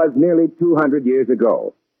as it was nearly 200 years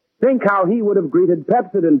ago. Think how he would have greeted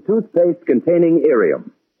Pepsodent toothpaste containing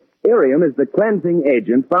Irium. Irium is the cleansing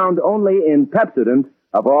agent found only in Pepsodent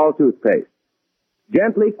of all toothpaste.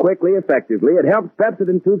 Gently, quickly, effectively, it helps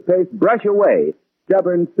Pepsodent toothpaste brush away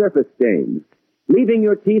stubborn surface stains, leaving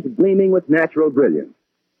your teeth gleaming with natural brilliance.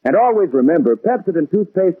 And always remember, Pepsodent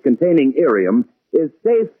toothpaste containing Irium is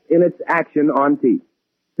safe in its action on teeth.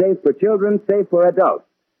 Safe for children, safe for adults,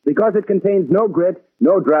 because it contains no grit,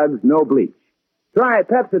 no drugs, no bleach. Try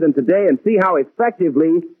Pepsodent today and see how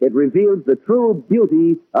effectively it reveals the true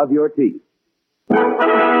beauty of your teeth.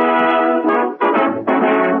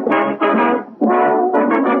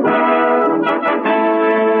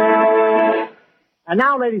 And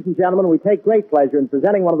now, ladies and gentlemen, we take great pleasure in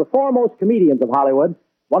presenting one of the foremost comedians of Hollywood,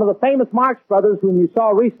 one of the famous Marx Brothers whom you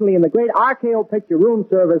saw recently in the great RKO Picture Room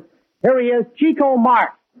service. Here he is, Chico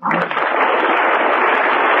Marx.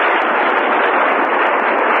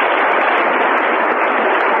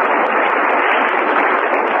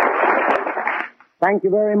 Thank you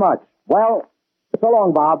very much. Well, so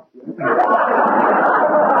long, Bob. Wait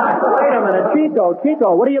a minute,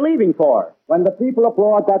 Chico, what are you leaving for? When the people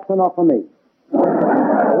applaud, that's enough for me.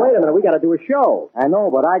 Wait wait a minute. We got to do a show. I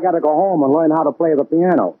know, but I got to go home and learn how to play the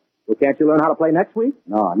piano. Well, can't you learn how to play next week?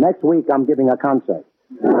 No, next week I'm giving a concert.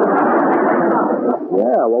 Yeah,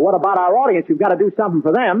 well, what about our audience? You've got to do something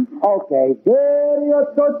for them. Okay. Wait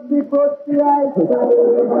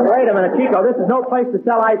a minute, Chico. This is no place to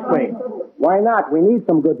sell ice cream. Why not? We need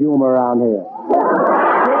some good humor around here.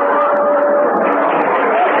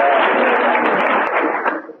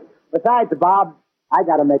 Besides, Bob, I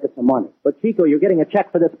got to make us some money. But, Chico, you're getting a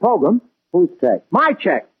check for this program. Whose check? My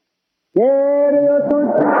check. Look,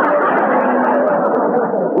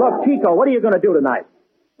 Chico, what are you going to do tonight?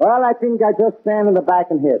 Well, I think I just stand in the back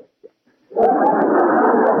and hit.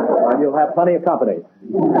 Well, you'll have plenty of company.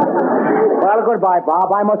 Well, goodbye,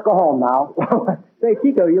 Bob. I must go home now. Say,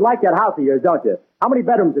 Chico, you like that house of yours, don't you? How many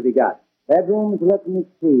bedrooms have you got? Bedrooms? Let me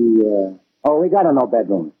see. We got no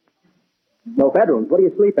bedrooms. No bedrooms? What do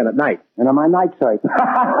you sleep in at night? And on my night shirt.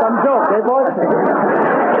 Some joke, eh, boys?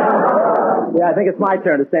 Yeah, I think it's my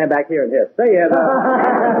turn to stand back here and hiss. Say, have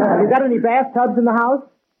you got any bathtubs in the house?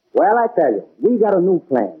 Well, I tell you, we got a new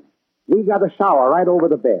plan. We got a shower right over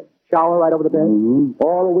the bed. Shower right over the bed? Mm-hmm.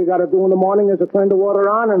 All we got to do in the morning is to turn the water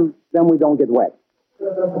on, and then we don't get wet.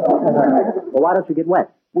 Well, why don't you get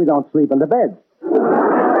wet? We don't sleep in the bed.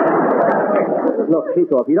 Look,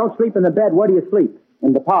 Chico, if you don't sleep in the bed, where do you sleep?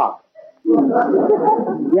 In the park.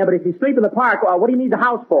 Yeah, but if you sleep in the park, what do you need the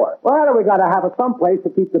house for? Well, we got to have some place to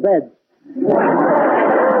keep the beds.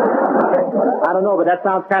 I don't know, but that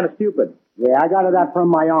sounds kind of stupid. Yeah, I got that from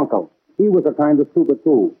my uncle. He was a kind of stupid,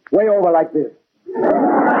 too. Way over like this.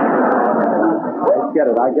 I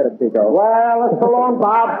get it, Chico. Well, so long,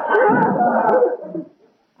 Bob.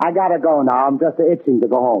 I got to go now. I'm just itching to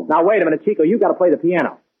go home. Now, wait a minute, Chico. You got to play the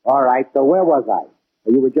piano. All right, so where was I?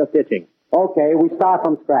 You were just itching. Okay, we start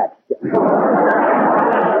from scratch.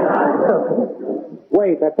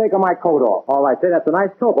 Wait, they're taking my coat off. All right, say, that's a nice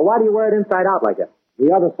coat, but why do you wear it inside out like that?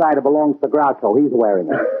 The other side belongs to Groucho. He's wearing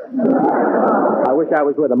it. I wish I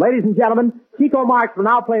was with him. Ladies and gentlemen, Chico Marx will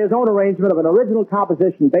now play his own arrangement of an original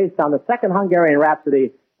composition based on the Second Hungarian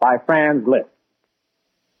Rhapsody by Franz Liszt.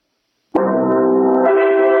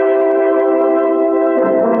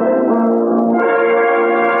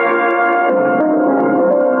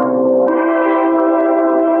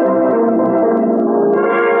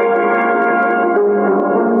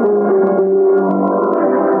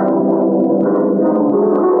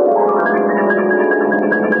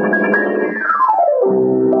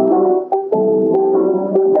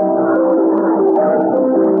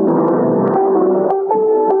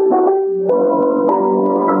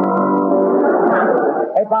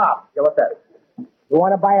 You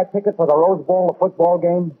want to buy a ticket for the Rose Bowl football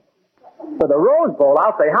game? For the Rose Bowl?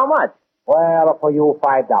 I'll say, how much? Well, for you,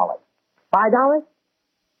 $5. $5? $5.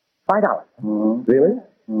 Mm-hmm. Really?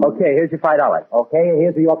 Mm-hmm. Okay, here's your $5. Okay,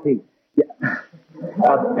 here's your piece. Yeah.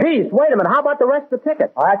 A piece? Wait a minute, how about the rest of the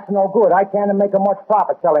ticket? Oh, that's no good. I can't make much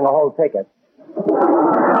profit selling a whole ticket.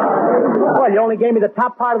 Well, you only gave me the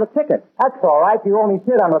top part of the ticket. That's all right. You only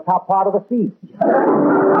sit on the top part of the seat.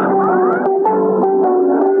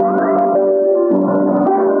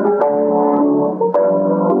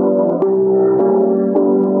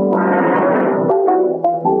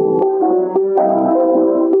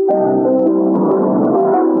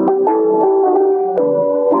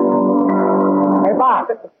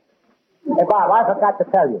 Hey, Bob, I forgot to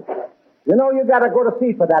tell you. You know you got a good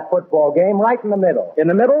seat for that football game, right in the middle. In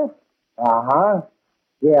the middle? Uh-huh.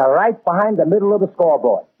 Yeah, right behind the middle of the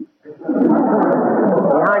scoreboard.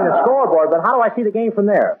 Behind the scoreboard, but how do I see the game from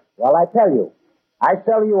there? Well, I tell you. I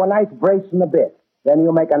sell you a nice brace in the bit. Then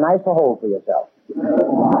you make a nicer hole for yourself.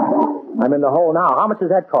 I'm in the hole now. How much does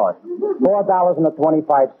that cost?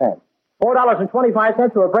 $4.25.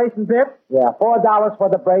 $4.25 for a brace and bit? Yeah, $4 for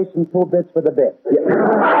the brace and 2 bits for the bit.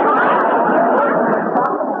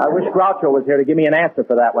 I wish Groucho was here to give me an answer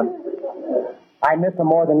for that one. I miss him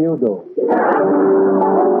more than you do.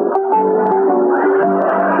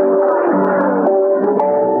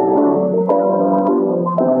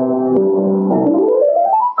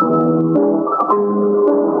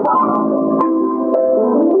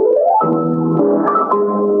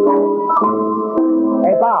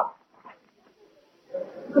 Hey, Bob.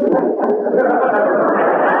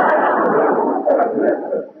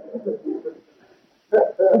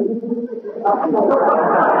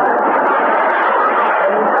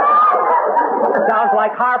 Sounds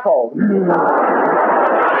like Harpo. It's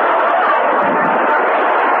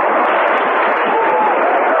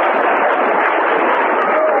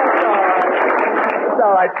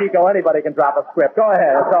all right, Chico. Anybody can drop a script. Go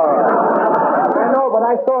ahead. It's all right. I know, but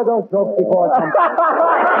I saw those jokes before.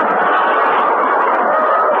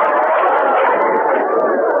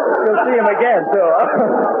 You'll see him again, too.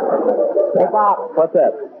 Hey, Bob. What's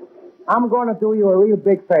that? I'm going to do you a real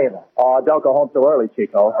big favor. Oh, don't go home so early,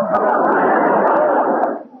 Chico.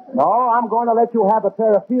 No, I'm going to let you have a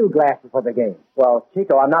pair of field glasses for the game. Well,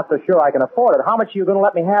 Chico, I'm not so sure I can afford it. How much are you going to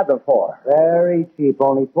let me have them for? Very cheap,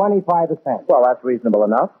 only 25%. Well, that's reasonable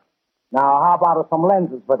enough. Now, how about some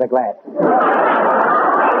lenses for the glasses?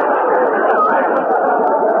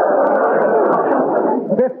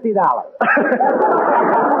 $50.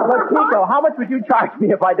 Look, Chico, how much would you charge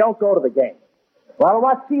me if I don't go to the game? Well,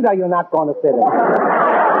 what seat are you not going to sit in?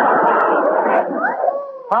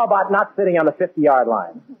 How about not sitting on the 50-yard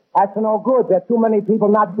line? That's no good. There are too many people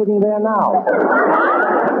not sitting there now.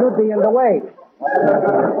 You'd be in the way.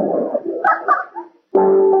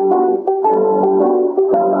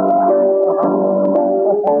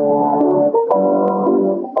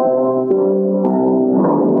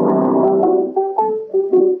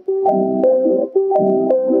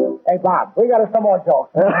 Hey, Bob, we got some more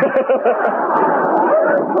jokes.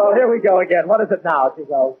 Well, here we go again. What is it now,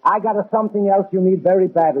 Chico? I got something else you need very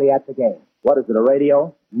badly at the game. What is it, a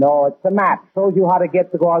radio? No, it's a map. Shows you how to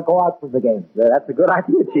get to go out for the game. Yeah, that's a good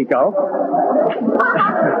idea, Chico.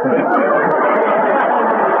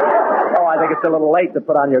 Oh, I think it's a little late to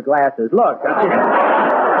put on your glasses. Look.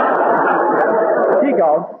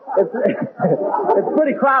 Chico, it's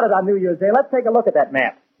pretty crowded on New Year's Day. Let's take a look at that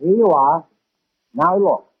map. Here you are. Now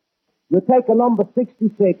look. You take a number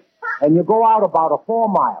 66, and you go out about 4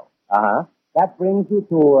 miles. Uh-huh. That brings you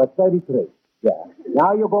to 33. Yeah.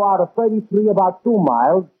 Now you go out of 33 about 2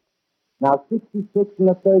 miles. Now 66 and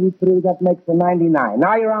a 33, that makes a 99.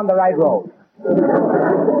 Now you're on the right road.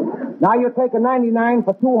 Now you take a 99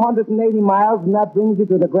 for 280 miles, and that brings you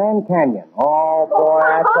to the Grand Canyon. Oh, boy,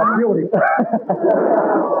 that's a beauty.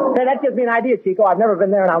 Hey, that gives me an idea, Chico. I've never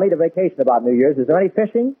been there, and I'll need a vacation about New Year's. Is there any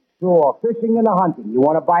fishing? Sure, fishing and hunting. You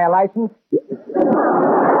want to buy a license?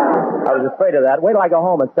 I was afraid of that. Wait till I go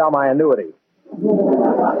home and sell my annuity.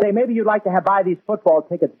 Say, maybe you'd like to buy these football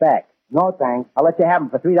tickets back. No, thanks. I'll let you have them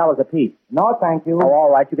for $3 apiece. No, thank you. Oh,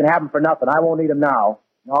 all right. You can have them for nothing. I won't need them now.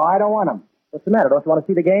 No, I don't want them. What's the matter? Don't you want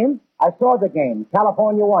to see the game? I saw the game.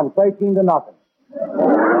 California won, 13-0.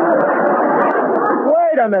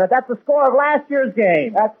 Wait a minute. That's the score of last year's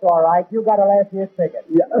game. That's all right. You got a last year's ticket.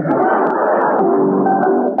 Yeah.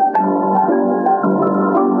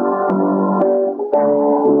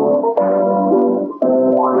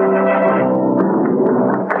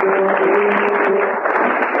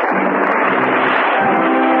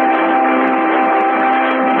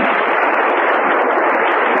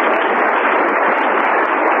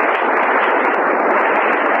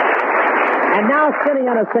 Skinny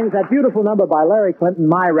Ennis sings that beautiful number by Larry Clinton,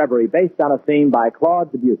 My Reverie, based on a theme by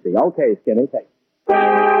Claude Debussy. Okay, Skinny, take it.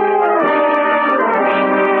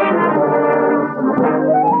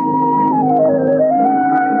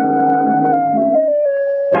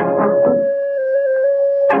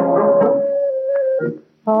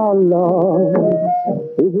 How long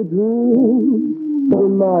is a dream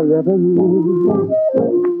in my reverie?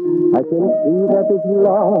 I can see that it's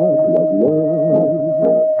love of love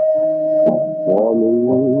for me.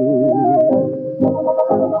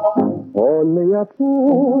 Only a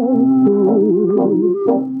fool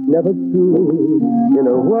never seen in a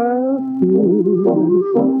world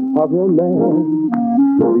of romance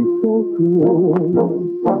to be so cruel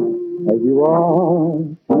as you are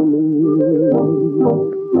to me.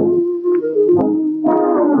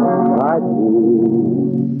 I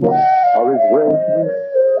dream of his wish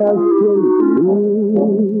as changed me.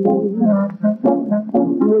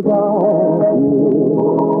 Without you,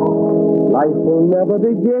 life will never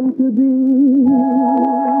begin to be.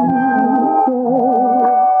 So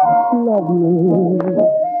love me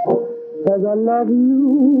as I love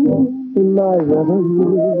you in my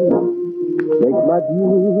reverie. Make my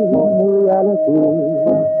dream a reality.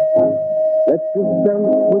 Let's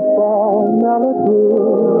dispense with formality.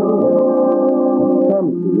 Come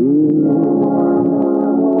to me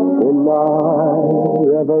in my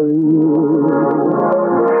reverie.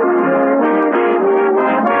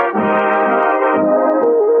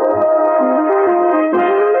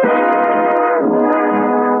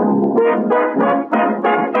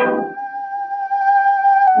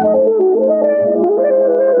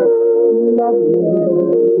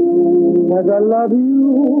 As I love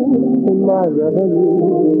you in my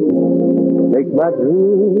reverie, make my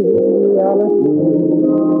dream reality.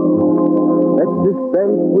 Let's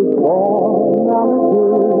dispense with formality.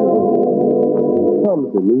 Come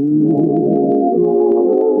to me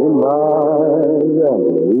in my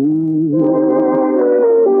reverie.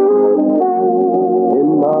 In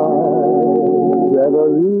my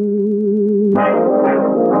reverie.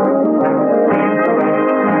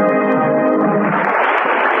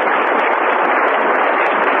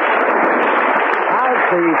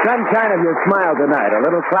 sunshine of your smile tonight. A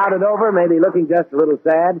little clouded over, maybe looking just a little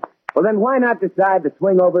sad? Well, then why not decide to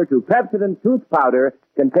swing over to Pepsodent Tooth Powder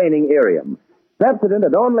containing Irium? Pepsodent,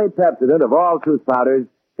 and only Pepsodent of all tooth powders,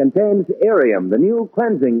 contains Irium, the new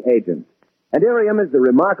cleansing agent. And Irium is the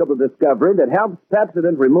remarkable discovery that helps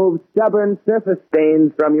Pepsodent remove stubborn surface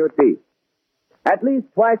stains from your teeth. At least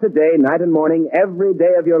twice a day, night and morning, every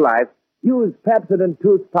day of your life, use Pepsodent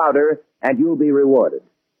Tooth Powder and you'll be rewarded.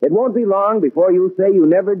 It won't be long before you say you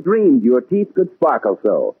never dreamed your teeth could sparkle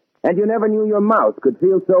so, and you never knew your mouth could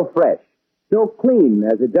feel so fresh, so clean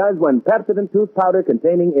as it does when Pepsodent Tooth Powder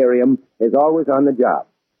containing Irium is always on the job.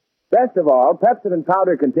 Best of all, Pepsodent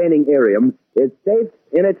Powder containing Irium is safe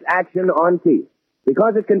in its action on teeth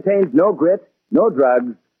because it contains no grit, no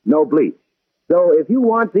drugs, no bleach. So if you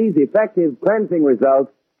want these effective cleansing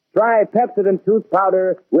results, try Pepsodent Tooth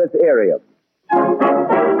Powder with Irium.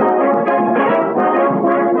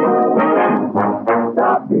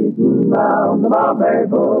 Stop beating round the mulberry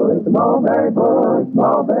bush, the mulberry bush,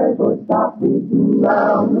 mulberry bush. Stop beating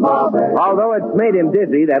round the mulberry bush. Although it's made him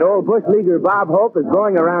dizzy, that old bush leaguer Bob Hope is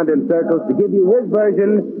going around in circles to give you his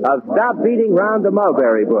version of Stop Beating Round the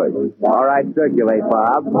Mulberry Bush. All right, circulate,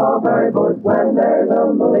 Bob. Mulberry bush when there's a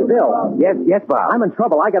moon. Hey, Bill. Yes, Bob. I'm in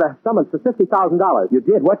trouble. I got a summons for $50,000. You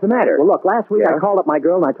did? What's the matter? Well, look, last week I called up my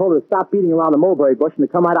girl and I told her to stop beating around the mulberry bush and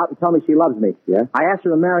to come right out and tell me she loves me. Yeah? I asked her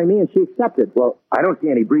to marry me and she accepted. Well, I don't see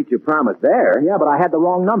any breach of promise there. Yeah, but I had the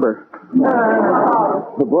wrong number.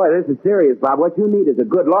 Oh, boy, this is serious, Bob. What you need is a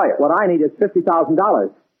good lawyer. What I need is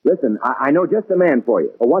 $50,000. Listen, I know just the man for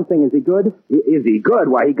you. Well, one thing, is he good? Is he good?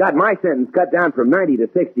 Why, he got my sentence cut down from 90 to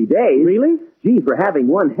 60 days. Really? Gee, for having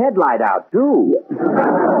one headlight out, too. Oh,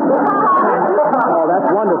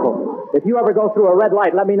 that's wonderful. If you ever go through a red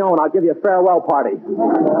light, let me know and I'll give you a farewell party.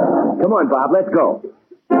 Come on, Bob, let's go.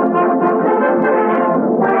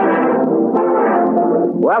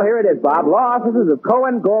 Well, here it is, Bob. Law offices of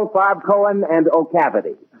Cohen, Goldfarb, Cohen, and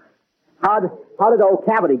O'Cavity. How did old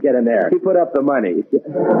Cavity get in there? He put up the money. Let's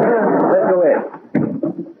go in.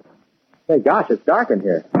 Hey, gosh, it's dark in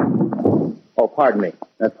here. Oh, pardon me.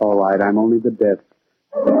 That's all right. I'm only the desk.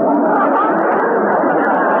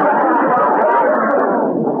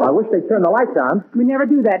 I wish they'd turn the lights on. We never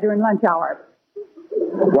do that during lunch hour.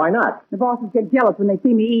 Why not? The bosses get jealous when they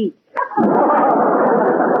see me eat.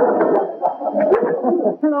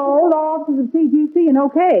 Hello, law offices of CGC and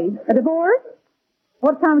OK. A divorce?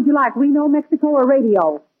 What kind would you like, Reno, Mexico, or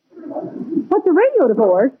radio? What's a radio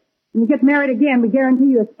divorce? When you get married again, we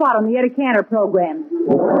guarantee you a spot on the Eddie Cantor program.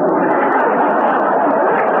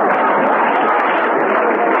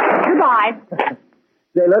 Goodbye.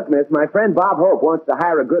 Say, look, miss, my friend Bob Hope wants to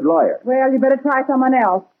hire a good lawyer. Well, you better try someone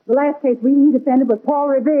else. The last case he defended was Paul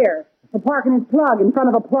Revere for parking his plug in front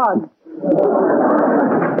of a plug.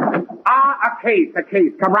 A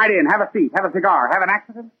case. Come right in. Have a seat. Have a cigar. Have an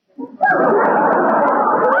accident?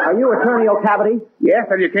 Are you Attorney O'Cavity?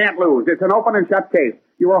 Yes, and you can't lose. It's an open and shut case.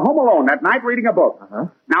 You were home alone that night reading a book. Uh-huh.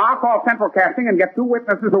 Now I'll call Central Casting and get 2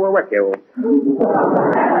 witnesses who were with you.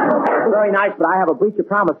 Very nice, but I have a breach of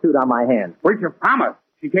promise suit on my hands. Breach of promise?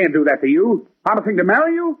 She can't do that to you. Promising to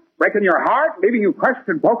marry you? Breaking your heart? Leaving you crushed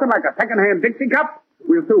and broken like a second-hand Dixie cup?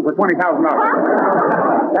 We'll sue for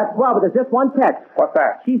 $20,000. That's well, but there's just one catch. What's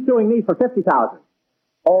that? She's suing me for $50,000.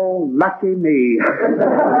 Oh, lucky me.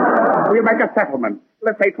 We'll make a settlement.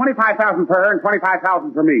 Let's say $25,000 for her and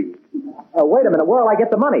 $25,000 for me. Wait a minute. Where'll I get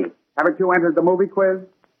the money? Haven't you entered the movie quiz? Say,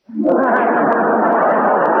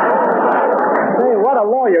 what a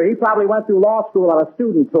lawyer. He probably went through law school on a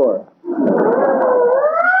student tour.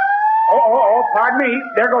 Oh, pardon me.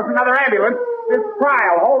 There goes another ambulance. This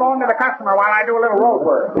trial. Hold on to the customer while I do a little road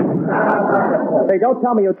work. Hey, don't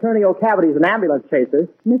tell me Attorney O'Cavity's an ambulance chaser.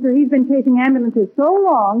 Mister, he's been chasing ambulances so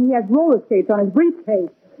long, he has roller skates on his briefcase.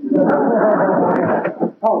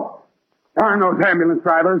 Oh, darn those ambulance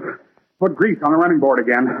drivers. Put grease on the running board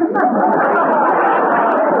again.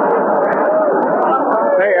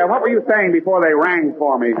 Say, what were you saying before they rang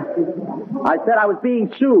for me? I said I was being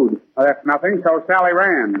sued. Oh, that's nothing. So Sally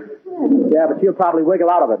ran. Yeah, but she'll probably wiggle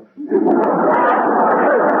out of it.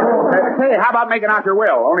 Say, how about making out your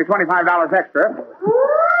will? Only $25 extra.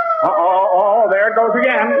 Oh, there it goes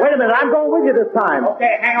again. Wait a minute, I'm going with you this time.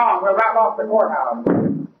 Okay, hang on. We'll drop off the courthouse.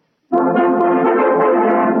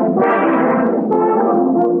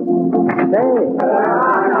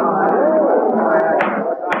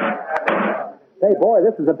 Hey, boy,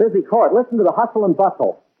 this is a busy court. Listen to the hustle and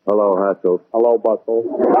bustle. Hello, Hustle. Hello, Bustle.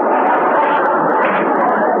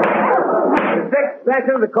 The sixth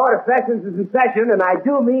session of the Court of Sessions is in session, and I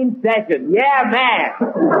do mean session. Yeah, man.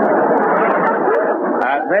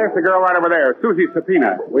 There's the girl right over there, Susie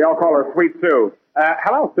Subpoena. We all call her Sweet Sue.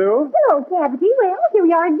 Hello, Sue. Hello, Cavity. Well, here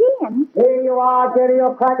we are again. Here you are, getting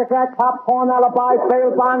your cracker crack, popcorn, alibi,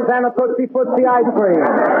 sale bonds, and a Tootsie Footsie ice cream.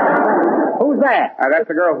 Who's that? That's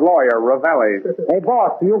the girl's lawyer, Ravelli. Hey,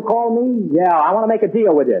 boss, do you call me? Yeah, I want to make a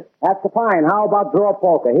deal with you. That's fine. How about draw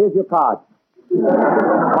poker? Here's your card.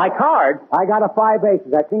 My card? I got a 5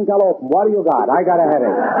 aces. I think I'll open. What do you got? I got a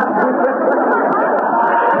headache.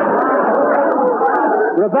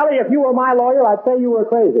 Ravelli, if you were my lawyer, I'd say you were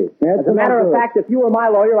crazy. As a matter of fact, if you were my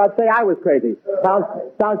lawyer, I'd say I was crazy.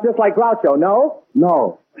 Sounds just like Groucho, no?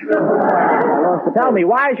 No. Tell me,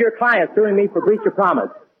 why is your client suing me for breach of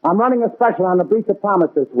promise? I'm running a special on the breach of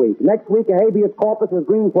promise this week. Next week, a habeas corpus with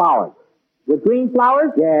green flowers. With green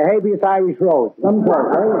flowers? Yeah, habeas Irish rose. Some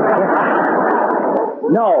sort, eh?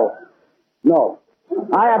 No.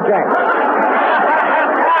 I object.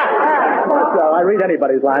 Well, I read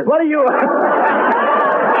anybody's lines. What do you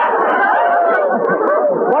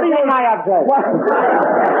and I object? What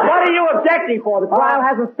are you objecting for? The trial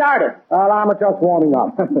hasn't started. Well, I'm just warming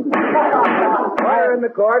up. Order in the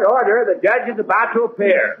court. Order. The judge is about to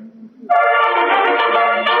appear.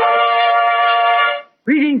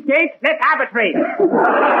 Greetings, Kate. Let's arbitrate.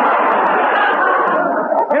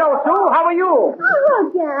 Hello, Sue. How are you?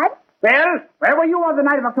 Hello, Judge. Well, where were you on the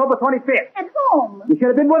night of October 25th? At home. You should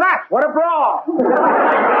have been with us. What a brawl.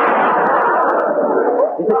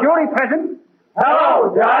 Is the jury present?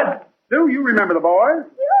 Hello, Judge. Sue, you remember the boys?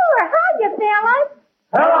 Sure. Hiya, fellas.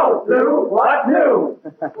 Hello, Sue. What new?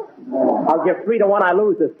 I'll give 3 to 1 I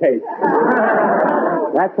lose this case.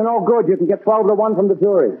 That's no good. You can get 12 to 1 from the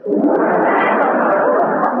jury.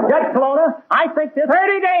 Judge Colonna, I think this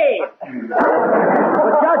 30 days.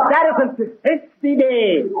 But Judge, that isn't 60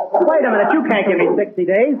 days. Wait a minute, you can't give me 60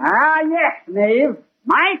 days. Ah, yes, knave.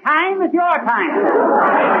 My time is your time.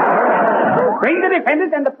 Bring the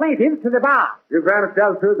defendant and the plaintiff to the bar. You promise to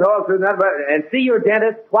tell the truth, the whole truth, and see your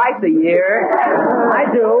dentist twice a year. I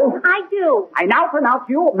do. I now pronounce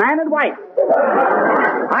you man and wife.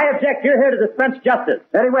 I object. You're here to dispense justice.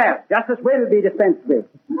 Very well. Justice will be dispensed with.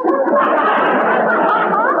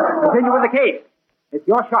 Continue with the case. It's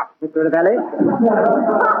your shot, Mr. Ravelli.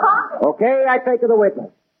 Okay, I take it a witness.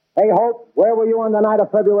 Hey, Hope, where were you on the night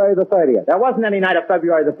of February the 30th? There wasn't any night of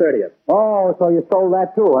February the 30th. Oh, so you stole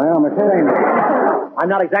that too, huh? I'm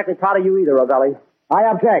not exactly proud of you either, Ravelli.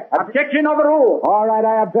 I object. Objection overruled. All right,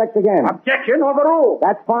 I object again. Objection overruled.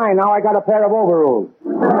 That's fine. Now I got a pair of overrules.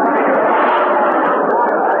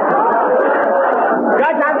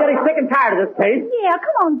 Judge, I'm getting sick and tired of this case. Yeah,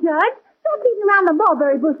 come on, Judge. Don't beat around the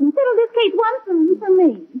mulberry bush and settle this case once and for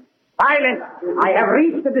me. Silence. I have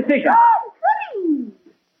reached a decision. Oh, please.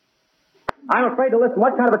 I'm afraid to listen.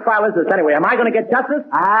 What kind of a trial is this anyway? Am I going to get justice?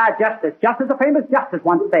 Ah, justice. Just as a famous justice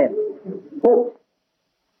once said. Who?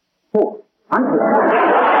 Uncle.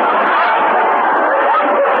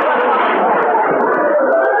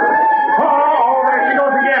 Oh, there she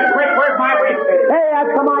goes again. Quick, where's my waistcoat? Hey,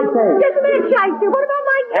 that's for my case. Just a minute, Shyster. What about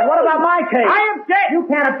my case? And what about my case? I object. You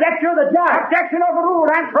can't object. You're the judge. Objection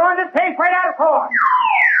overruled. I'm throwing this case right out of court.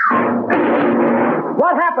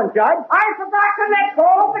 What happened, Judge? I forgot to let go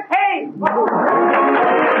of the case.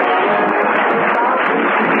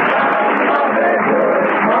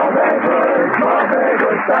 Mulberry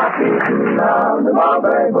bush, stop beating around. The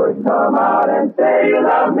mulberry bush, come out and say you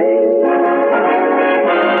love me.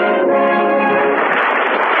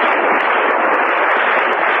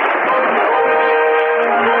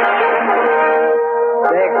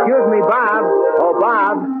 Excuse me, Bob. Oh,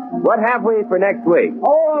 Bob, what have we for next week?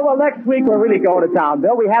 Oh, well, next week we're really going to town,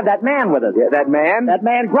 Bill. We have that man with us. Yeah, that man? That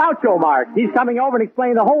man, Groucho Marx. He's coming over and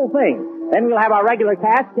explain the whole thing. Then we'll have our regular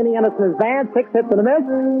cast, Skinny Anderson's band, 6 hits and a miss,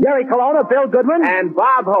 Jerry Colonna, Bill Goodman. And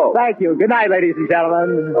Bob Hope. Thank you. Good night, ladies and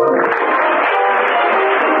gentlemen.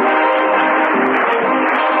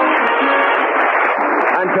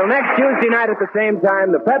 Until next Tuesday night at the same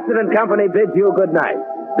time, the Pepsi Company bids you good night.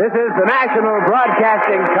 This is the National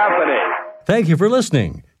Broadcasting Company. Thank you for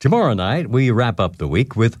listening. Tomorrow night, we wrap up the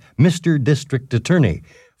week with Mr. District Attorney,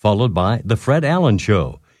 followed by The Fred Allen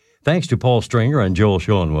Show. Thanks to Paul Stringer and Joel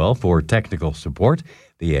Schoenwell for technical support.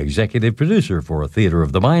 The executive producer for Theater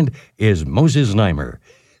of the Mind is Moses Neimer.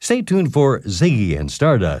 Stay tuned for Ziggy and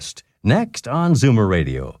Stardust, next on Zoomer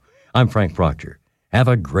Radio. I'm Frank Proctor. Have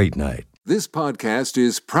a great night. This podcast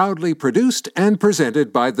is proudly produced and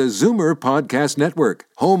presented by the Zoomer Podcast Network,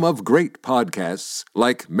 home of great podcasts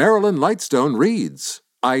like Marilyn Lightstone Reads,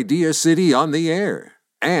 Idea City on the Air,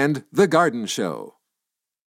 and The Garden Show.